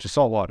ocean, which is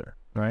salt water,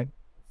 right?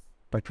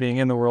 By being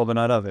in the world and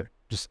not of it.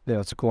 Just,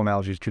 it's a cool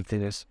analogy, truth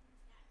it is.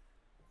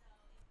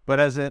 But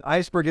as an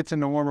iceberg gets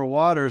into warmer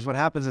waters, what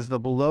happens is the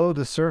below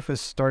the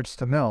surface starts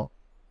to melt.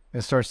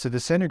 It starts to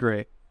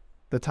disintegrate.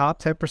 The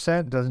top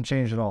 10% doesn't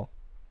change at all.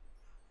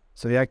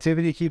 So the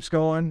activity keeps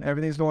going,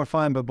 everything's going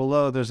fine, but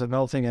below there's a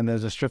melting and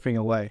there's a stripping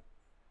away.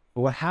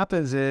 But what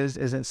happens is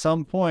at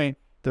some point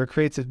there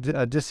creates a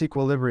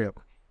disequilibrium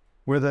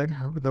where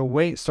the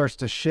weight starts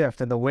to shift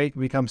and the weight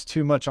becomes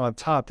too much on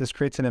top. This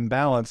creates an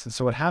imbalance. And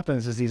so what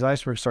happens is these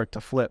icebergs start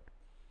to flip.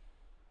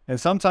 And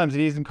sometimes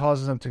it even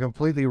causes them to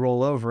completely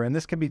roll over. And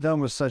this can be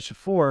done with such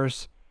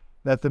force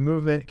that the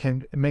movement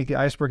can make the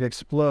iceberg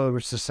explode,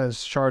 which just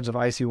sends shards of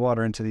icy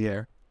water into the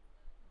air.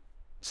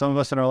 Some of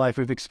us in our life,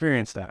 we've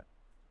experienced that.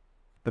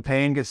 The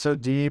pain gets so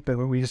deep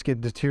and we just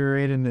get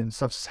deteriorated and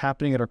stuff's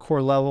happening at our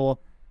core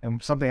level,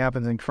 and something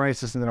happens in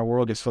crisis and then our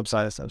world gets flipped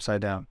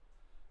upside down.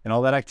 And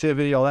all that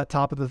activity, all that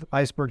top of the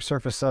iceberg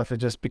surface stuff, it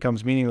just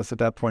becomes meaningless at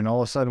that point.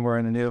 All of a sudden, we're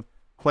in a new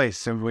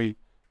place, and we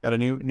got a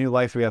new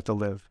life we have to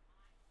live.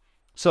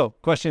 So,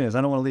 question is,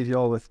 I don't want to leave you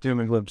all with doom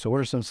and gloom. So,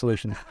 what are some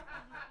solutions?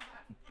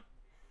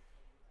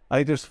 I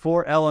think there's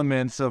 4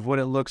 elements of what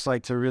it looks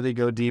like to really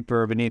go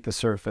deeper beneath the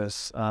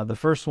surface. The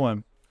first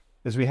one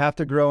is we have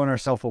to grow in our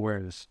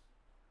self-awareness.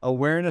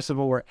 Awareness of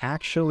what we're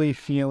actually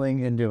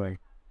feeling and doing.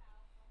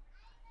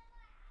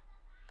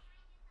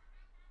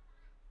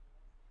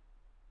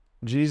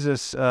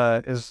 Jesus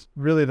is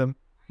really the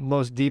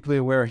most deeply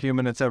aware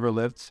human that's ever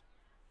lived,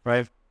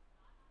 right?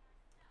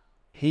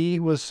 He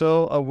was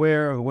so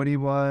aware of what he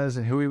was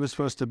and who he was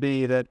supposed to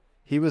be that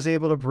he was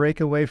able to break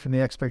away from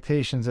the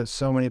expectations that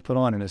so many put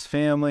on in his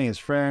family, his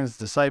friends,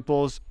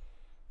 disciples,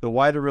 the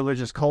wider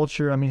religious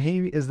culture. I mean,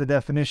 he is the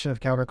definition of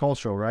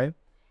countercultural, right?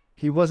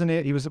 He was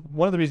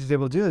one of the reasons he was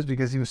able to do this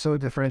because he was so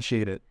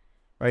differentiated,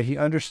 right? He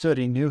understood,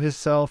 he knew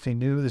himself, he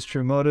knew his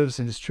true motives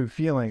and his true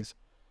feelings.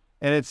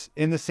 And it's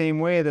in the same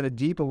way that a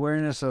deep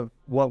awareness of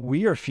what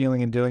we are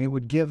feeling and doing, it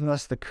would give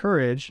us the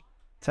courage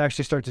to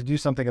actually start to do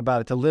something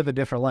about it, to live a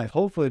different life,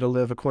 hopefully to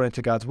live according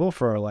to God's will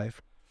for our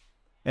life.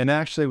 And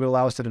actually would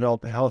allow us to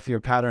develop healthier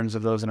patterns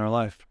of those in our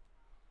life.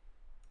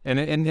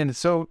 And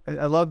so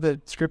I love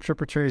that Scripture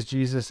portrays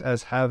Jesus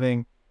as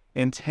having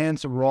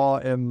intense, raw,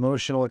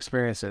 emotional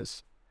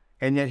experiences.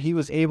 And yet he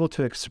was able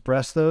to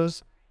express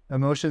those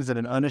emotions in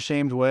an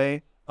unashamed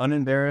way,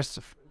 unembarrassed,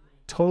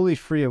 totally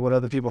free of what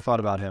other people thought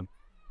about him.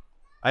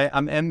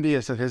 I'm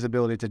envious of his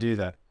ability to do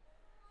that.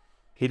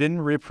 He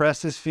didn't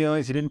repress his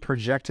feelings. He didn't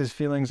project his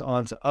feelings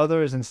onto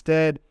others.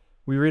 Instead,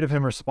 we read of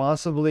him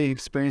responsibly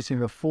experiencing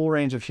the full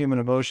range of human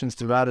emotions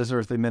throughout his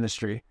earthly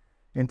ministry.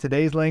 In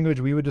today's language,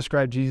 we would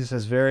describe Jesus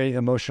as very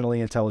emotionally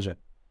intelligent.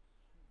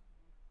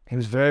 He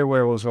was very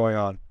aware of what was going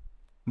on,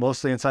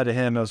 mostly inside of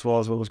him as well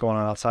as what was going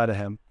on outside of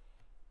him.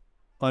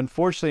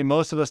 Unfortunately,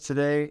 most of us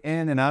today,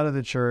 in and out of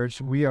the church,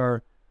 we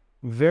are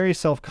very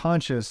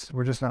self-conscious.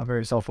 We're just not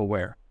very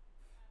self-aware.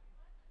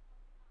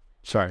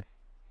 Sorry.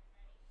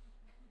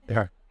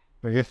 Yeah.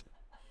 You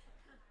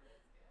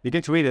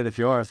can tweet it if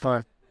you are, it's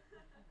fine.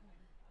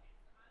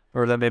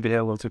 Or that maybe hit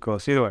a little too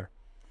close. Either way.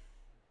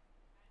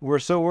 We're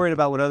so worried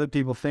about what other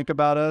people think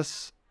about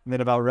us than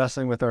about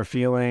wrestling with our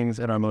feelings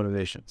and our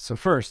motivations. So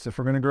first, if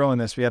we're going to grow in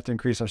this, we have to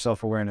increase our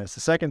self-awareness.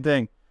 The second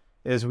thing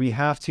is we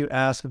have to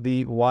ask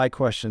the why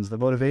questions, the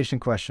motivation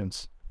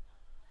questions.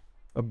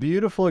 A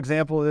beautiful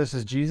example of this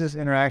is Jesus'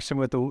 interaction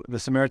with the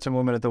Samaritan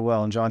woman at the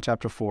well in John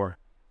chapter 4.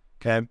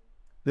 Okay?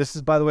 This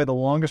is, by the way, the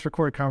longest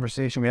recorded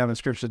conversation we have in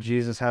Scripture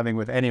Jesus having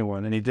with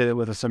anyone, and he did it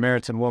with a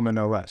Samaritan woman,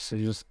 no less. So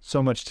there's just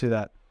so much to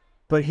that.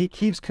 But he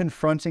keeps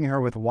confronting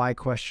her with why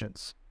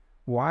questions.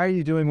 Why are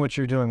you doing what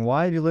you're doing?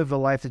 Why have you lived the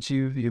life that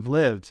you've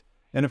lived?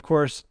 And of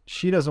course,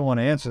 she doesn't want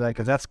to answer that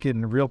because that's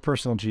getting real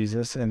personal,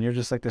 Jesus, and you're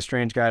just like the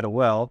strange guy at a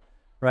well,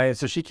 right?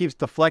 So she keeps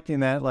deflecting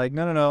that, like,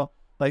 no.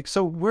 Like,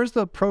 so where's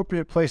the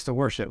appropriate place to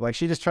worship? Like,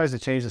 she just tries to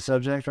change the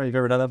subject, right? You've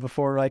ever done that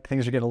before, right?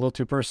 Things are getting a little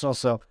too personal,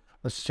 so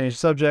let's just change the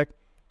subject.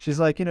 She's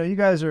like, you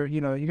guys are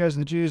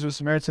the Jews with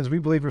Samaritans. We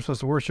believe we're supposed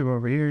to worship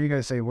over here. You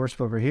guys say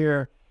worship over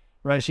here,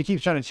 right? She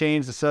keeps trying to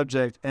change the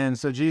subject. And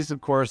so Jesus, of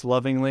course,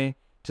 lovingly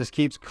just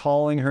keeps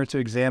calling her to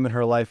examine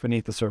her life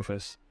beneath the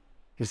surface.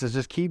 He says,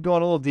 just keep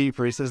going a little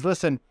deeper. He says,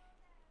 listen,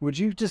 would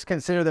you just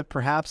consider that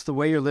perhaps the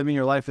way you're living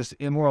your life is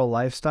immoral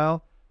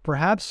lifestyle?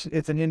 Perhaps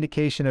it's an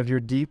indication of your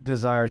deep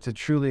desire to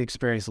truly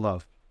experience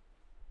love.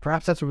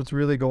 Perhaps that's what's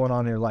really going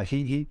on in your life.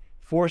 He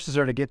forces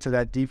her to get to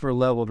that deeper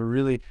level to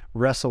really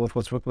wrestle with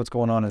what's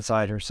going on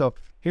inside her. So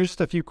here's just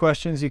a few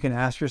questions you can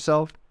ask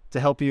yourself to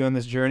help you in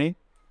this journey,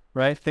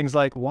 right? Things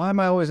like, why am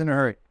I always in a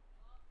hurry?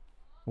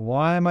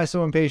 Why am I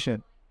so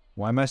impatient?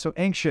 Why am I so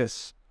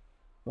anxious?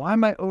 Why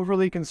am I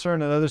overly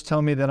concerned that others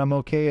tell me that I'm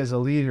okay as a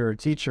leader or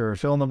teacher or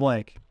fill in the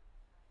blank?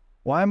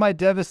 Why am I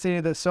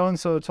devastated that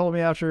so-and-so told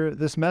me after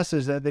this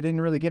message that they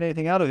didn't really get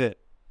anything out of it?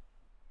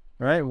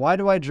 All right? Why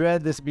do I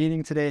dread this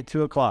meeting today at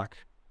 2 o'clock?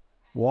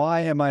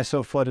 Why am I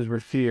so flooded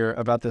with fear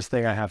about this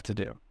thing I have to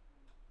do?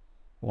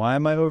 Why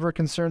am I over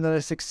concerned that I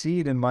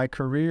succeed in my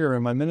career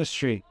and my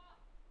ministry?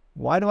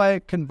 Why do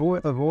I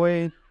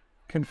avoid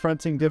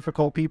confronting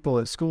difficult people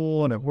at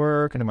school and at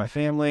work and in my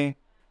family?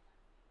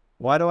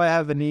 Why do I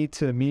have the need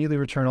to immediately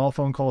return all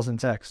phone calls and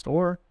texts?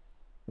 Or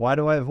why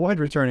do I avoid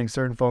returning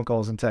certain phone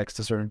calls and texts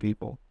to certain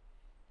people?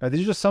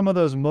 These are just some of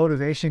those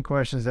motivation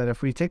questions that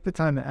if we take the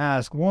time to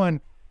ask,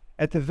 one,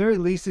 at the very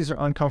least, these are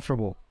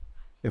uncomfortable.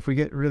 If we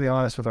get really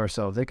honest with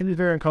ourselves, they can be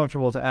very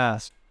uncomfortable to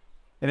ask.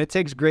 And it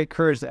takes great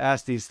courage to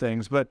ask these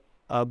things. But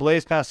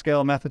Blaise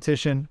Pascal, a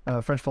mathematician,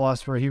 French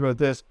philosopher, he wrote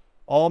this: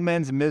 all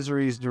men's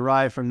miseries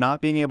derive from not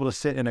being able to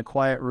sit in a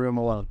quiet room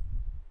alone.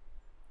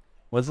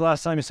 When's the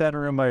last time you sat in a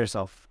room by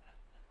yourself?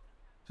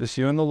 Just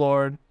you and the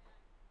Lord.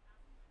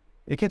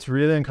 It gets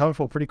really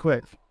uncomfortable pretty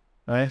quick,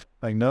 right?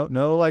 Like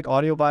no like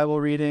audio Bible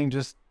reading,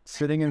 just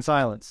sitting in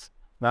silence.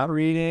 Not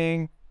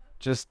reading,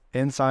 just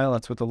in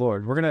silence with the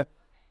Lord. We're going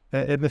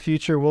to, in the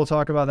future, we'll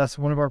talk about, that's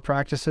one of our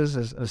practices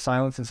is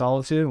silence and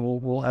solitude.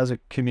 We'll as a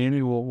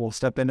community, we'll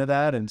step into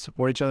that and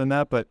support each other in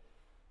that. But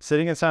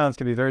Sitting in silence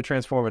can be very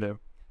transformative.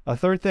 A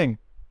third thing,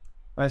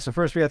 right? So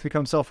first we have to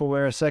become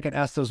self-aware. Second,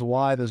 ask those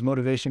why, those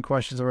motivation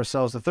questions of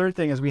ourselves. The third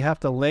thing is we have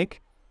to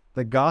link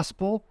the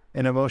gospel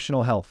and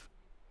emotional health.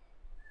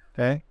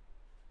 Okay?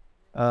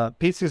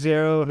 Pete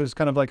Scazzaro, who's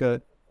kind of like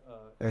a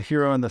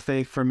hero in the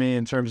faith for me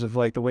in terms of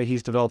like the way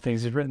he's developed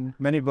things. He's written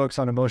many books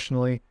on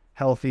emotionally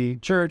healthy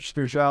church,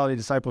 spirituality,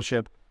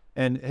 discipleship.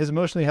 And his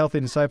emotionally healthy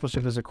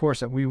discipleship is a course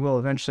that we will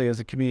eventually as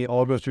a community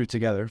all go through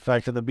together. In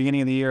fact, at the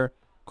beginning of the year,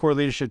 core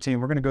leadership team,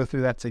 we're going to go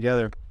through that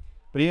together.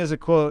 But he has a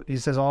quote he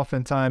says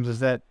oftentimes is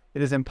that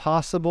it is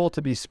impossible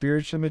to be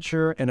spiritually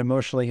mature and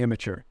emotionally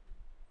immature.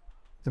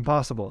 It's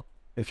impossible.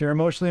 If you're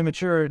emotionally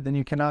immature, then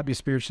you cannot be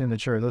spiritually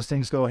mature. Those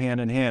things go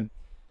hand in hand.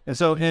 And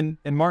so in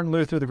Martin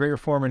Luther, the great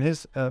reformer, in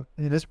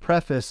his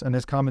preface and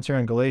his commentary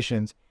on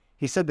Galatians,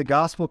 he said the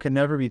gospel can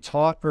never be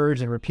taught,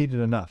 urged, and repeated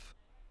enough.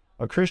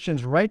 A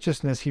Christian's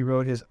righteousness, he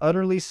wrote, is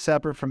utterly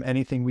separate from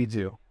anything we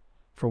do.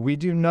 For we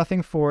do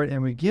nothing for it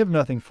and we give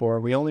nothing for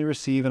it. We only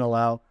receive and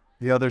allow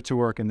the other to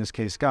work, in this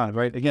case, God,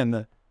 right?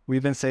 Again,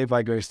 we've been saved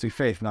by grace through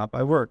faith, not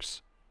by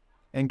works.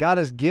 And God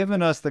has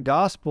given us the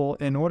gospel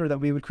in order that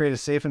we would create a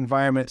safe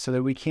environment so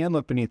that we can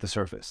look beneath the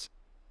surface.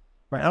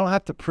 Right? I don't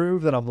have to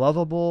prove that I'm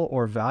lovable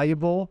or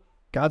valuable.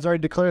 God's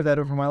already declared that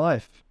over my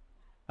life.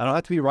 I don't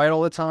have to be right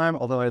all the time,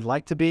 although I'd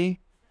like to be.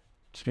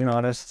 Just being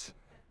honest.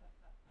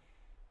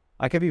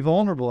 I can be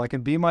vulnerable. I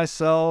can be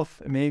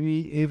myself,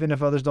 maybe even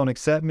if others don't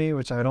accept me,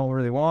 which I don't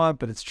really want,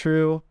 but it's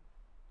true.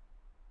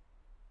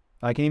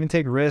 I can even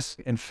take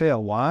risks and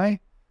fail.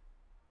 Why?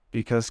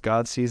 Because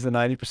God sees the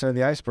 90% of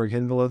the iceberg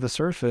hidden below the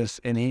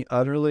surface, and he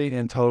utterly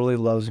and totally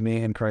loves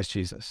me in Christ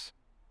Jesus.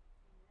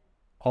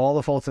 All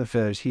the faults and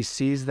failures, he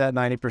sees that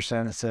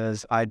 90% and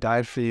says, I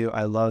died for you,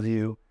 I love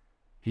you,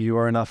 you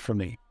are enough for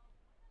me.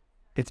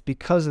 It's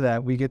because of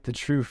that we get the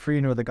true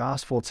freedom of the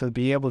gospel to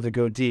be able to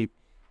go deep.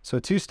 So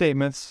two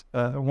statements,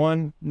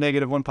 one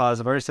negative, one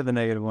positive. I already said the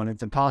negative one.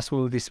 It's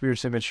impossible to be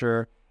spiritually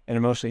mature and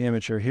emotionally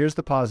immature. Here's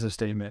the positive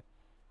statement.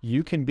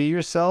 You can be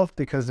yourself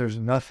because there's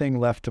nothing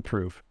left to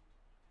prove.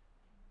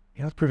 You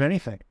don't have to prove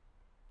anything.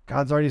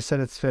 God's already said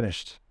it's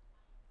finished.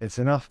 It's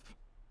enough.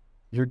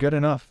 You're good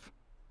enough.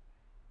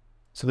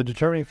 So the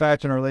determining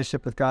factor in our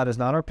relationship with God is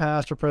not our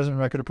past or present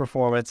record of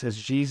performance.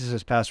 It's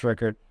Jesus' past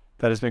record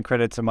that has been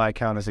credited to my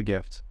account as a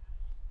gift.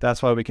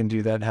 That's why we can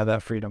do that and have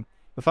that freedom.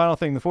 The final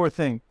thing, the fourth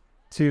thing,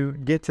 to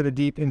get to the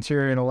deep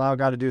interior and allow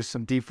God to do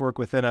some deep work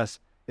within us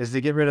is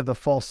to get rid of the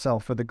false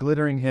self or the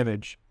glittering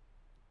image.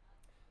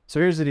 So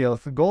here's the deal.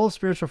 If the goal of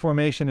spiritual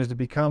formation is to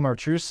become our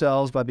true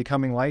selves by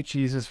becoming like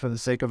Jesus for the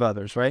sake of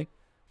others, right?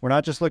 We're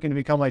not just looking to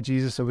become like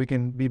Jesus so we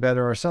can be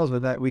better ourselves,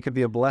 but that we could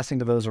be a blessing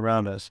to those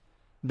around us.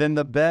 Then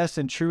the best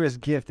and truest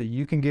gift that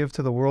you can give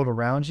to the world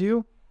around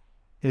you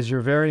is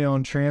your very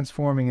own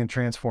transforming and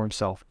transformed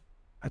self.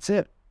 That's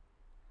it.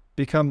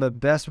 Become the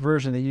best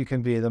version that you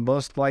can be, the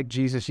most like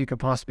Jesus you can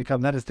possibly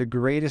become. That is the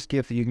greatest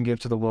gift that you can give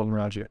to the world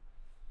around you.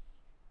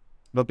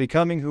 But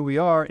becoming who we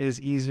are is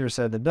easier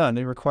said than done.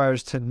 It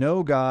requires to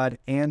know God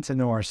and to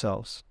know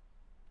ourselves.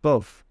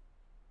 Both.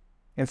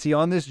 And see,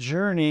 on this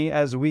journey,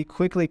 as we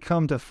quickly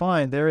come to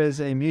find, there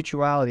is a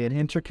mutuality, an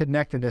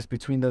interconnectedness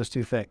between those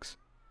two things.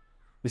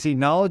 We see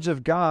knowledge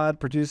of God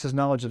produces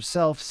knowledge of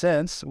self,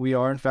 since we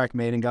are in fact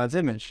made in God's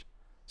image.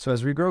 So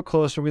as we grow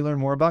closer, we learn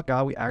more about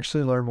God, we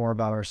actually learn more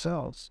about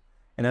ourselves.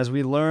 And as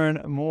we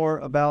learn more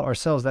about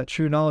ourselves, that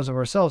true knowledge of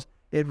ourselves,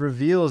 it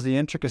reveals the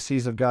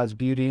intricacies of God's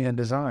beauty and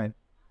design.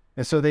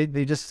 And so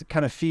they just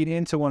kind of feed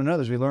into one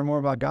another. As we learn more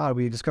about God,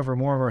 we discover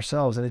more of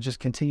ourselves, and it just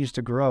continues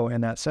to grow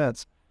in that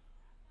sense.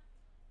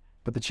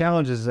 But the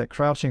challenge is that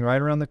crouching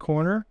right around the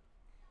corner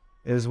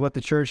is what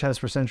the church has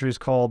for centuries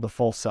called the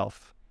false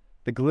self.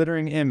 The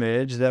glittering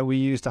image that we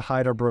use to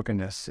hide our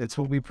brokenness. It's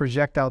what we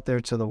project out there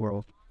to the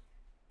world.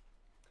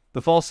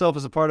 The false self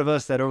is a part of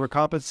us that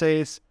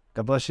overcompensates.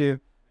 God bless you.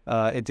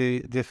 It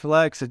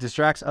deflects, it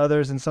distracts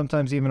others, and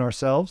sometimes even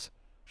ourselves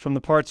from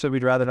the parts that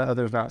we'd rather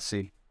others not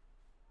see.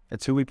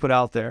 It's who we put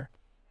out there.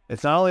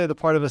 It's not only the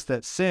part of us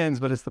that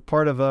sins, but it's the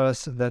part of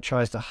us that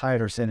tries to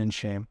hide our sin and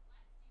shame.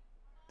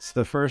 It's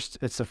the first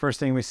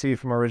thing we see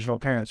from our original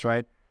parents,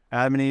 right?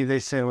 Adam and Eve, they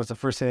sinned. What's the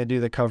first thing they do?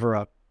 They cover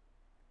up.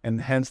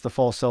 And hence the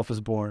false self is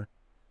born.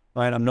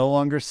 Right? I'm no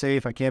longer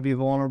safe. I can't be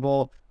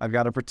vulnerable. I've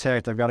got to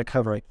protect. I've got to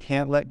cover. I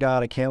can't let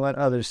God, I can't let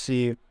others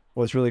see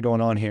what's really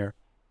going on here.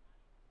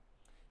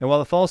 And while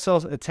the false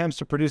self attempts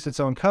to produce its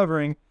own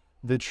covering,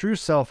 the true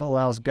self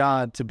allows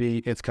God to be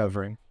its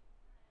covering.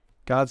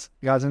 God's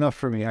enough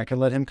for me. I can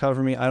let him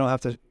cover me. I don't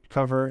have to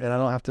cover, and I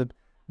don't have to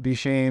be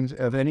ashamed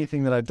of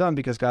anything that I've done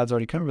because God's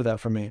already covered that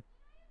for me.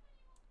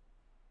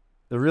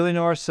 To really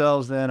know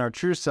ourselves, then, our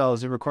true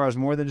selves, it requires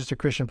more than just a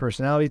Christian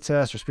personality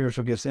test or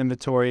spiritual gifts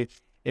inventory.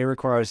 It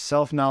requires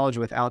self-knowledge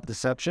without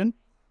deception,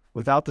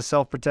 without the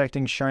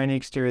self-protecting, shiny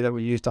exterior that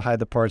we use to hide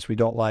the parts we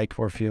don't like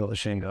or feel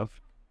ashamed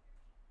of.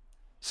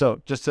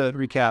 So, just to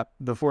recap,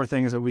 the four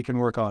things that we can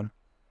work on.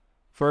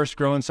 First,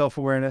 grow in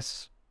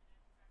self-awareness.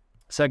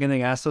 Second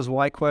thing, ask those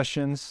why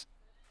questions.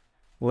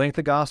 Link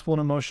the gospel and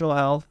emotional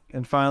health.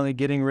 And finally,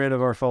 getting rid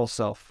of our false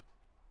self.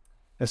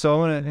 And so I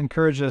want to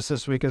encourage us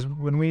this week, as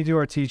when we do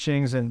our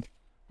teachings and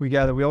we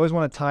gather, we always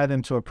want to tie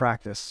them to a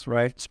practice,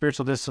 right?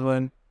 Spiritual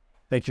discipline.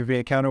 Thank you for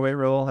being a counterweight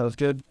roll. That was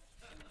good.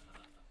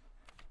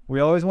 We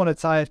always want to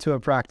tie it to a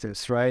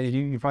practice, right?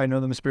 You probably know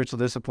them as spiritual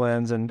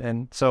disciplines.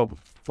 And so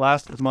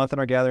last month in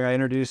our gathering, I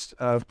introduced,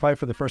 probably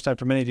for the first time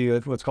for many of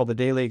you, what's called the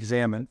daily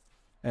examine.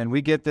 And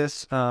we get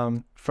this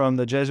from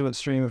the Jesuit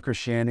stream of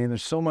Christianity. And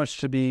there's so much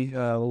to be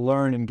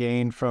learned and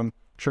gained from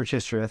church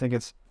history. I think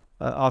it's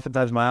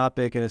oftentimes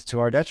myopic, and it's to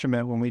our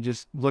detriment when we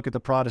just look at the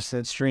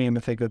Protestant stream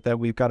and think that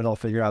we've got it all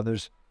figured out.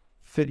 There's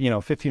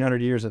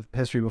 1,500 years of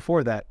history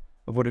before that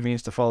of what it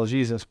means to follow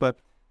Jesus. But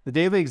the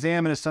daily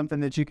examine is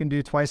something that you can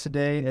do twice a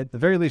day, at the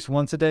very least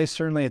once a day.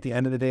 Certainly at the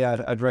end of the day,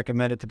 I'd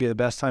recommend it to be the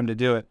best time to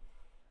do it.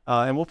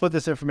 And we'll put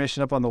this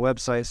information up on the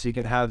website so you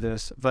can have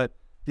this. But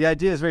the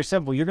idea is very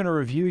simple. You're going to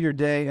review your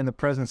day in the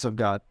presence of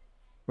God,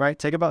 right?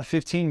 Take about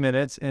 15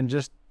 minutes and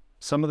just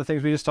some of the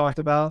things we just talked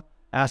about,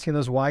 asking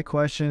those why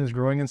questions,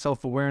 growing in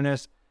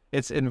self-awareness.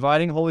 It's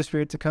inviting Holy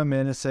Spirit to come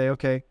in and say,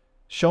 okay,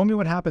 show me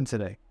what happened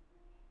today,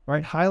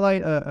 right?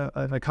 Highlight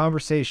a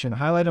conversation,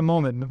 highlight a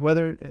moment,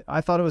 whether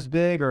I thought it was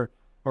big or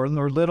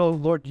little.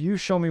 Lord, you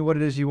show me what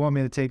it is you want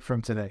me to take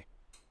from today.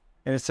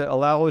 And it's to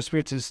allow Holy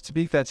Spirit to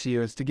speak that to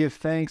you. It's to give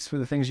thanks for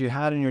the things you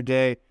had in your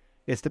day.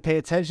 It's to pay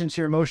attention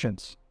to your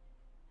emotions.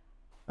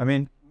 I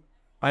mean,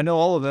 I know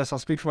all of us, I'll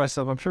speak for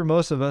myself. I'm sure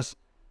most of us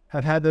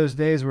have had those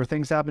days where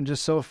things happen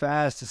just so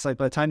fast. It's like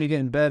by the time you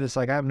get in bed, it's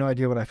like, I have no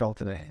idea what I felt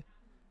today.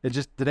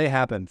 The day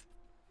happened.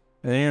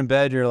 And then you're in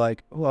bed, you're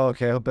like, well,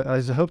 okay,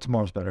 I hope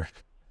tomorrow's better,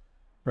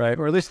 right?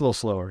 Or at least a little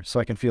slower so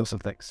I can feel some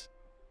things.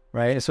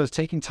 Right? And so it's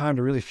taking time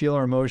to really feel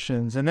our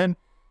emotions. And then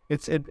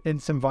it's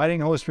inviting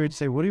the Holy Spirit to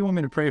say, what do you want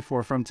me to pray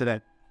for from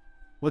today?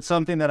 What's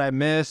something that I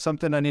missed,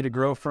 something I need to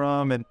grow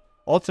from? And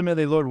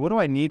ultimately, Lord, what do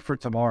I need for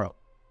tomorrow?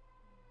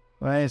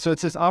 Right? And so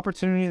it's this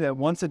opportunity that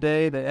once a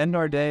day, that end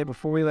our day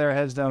before we lay our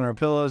heads down on our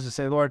pillows, to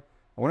say, Lord,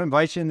 I want to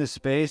invite you in this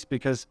space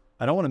because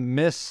I don't want to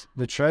miss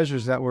the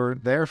treasures that were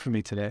there for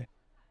me today.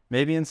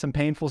 Maybe in some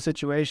painful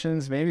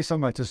situations, maybe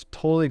something I just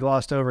totally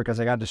glossed over because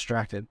I got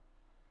distracted.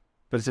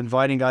 But it's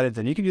inviting God in.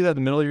 And you can do that in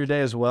the middle of your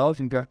day as well if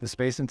you've got the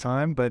space and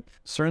time, but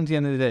certainly at the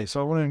end of the day. So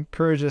I want to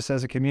encourage us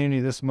as a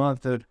community this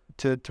month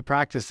to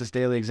practice this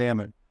daily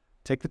examine.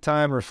 Take the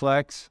time,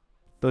 reflect.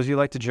 Those of you who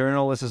like to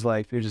journal, this is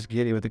like, you're just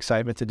giddy with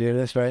excitement to do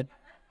this, right?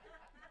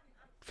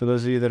 For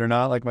those of you that are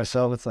not like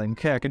myself, it's like,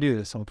 okay, I can do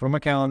this. I'll put on my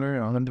calendar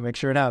and I'm going to make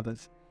sure it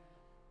happens.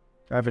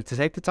 Right, but to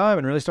take the time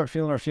and really start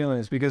feeling our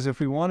feelings, because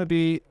if we want to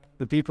be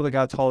the people that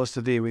God told us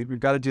to be, we've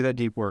got to do that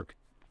deep work.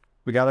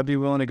 We got to be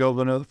willing to go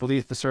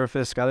beneath the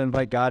surface. Got to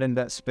invite God into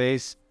that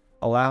space.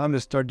 Allow him to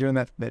start doing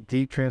that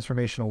deep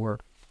transformational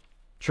work.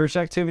 Church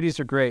activities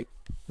are great.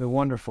 They're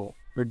wonderful.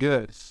 They're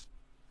good.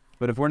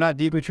 But if we're not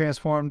deeply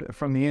transformed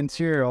from the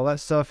interior, all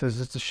that stuff is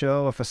just a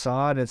show, a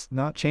facade. It's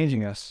not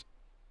changing us,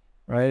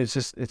 right? It's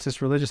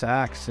just religious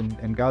acts,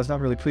 and God's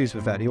not really pleased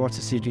with that. He wants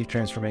to see deep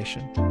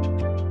transformation.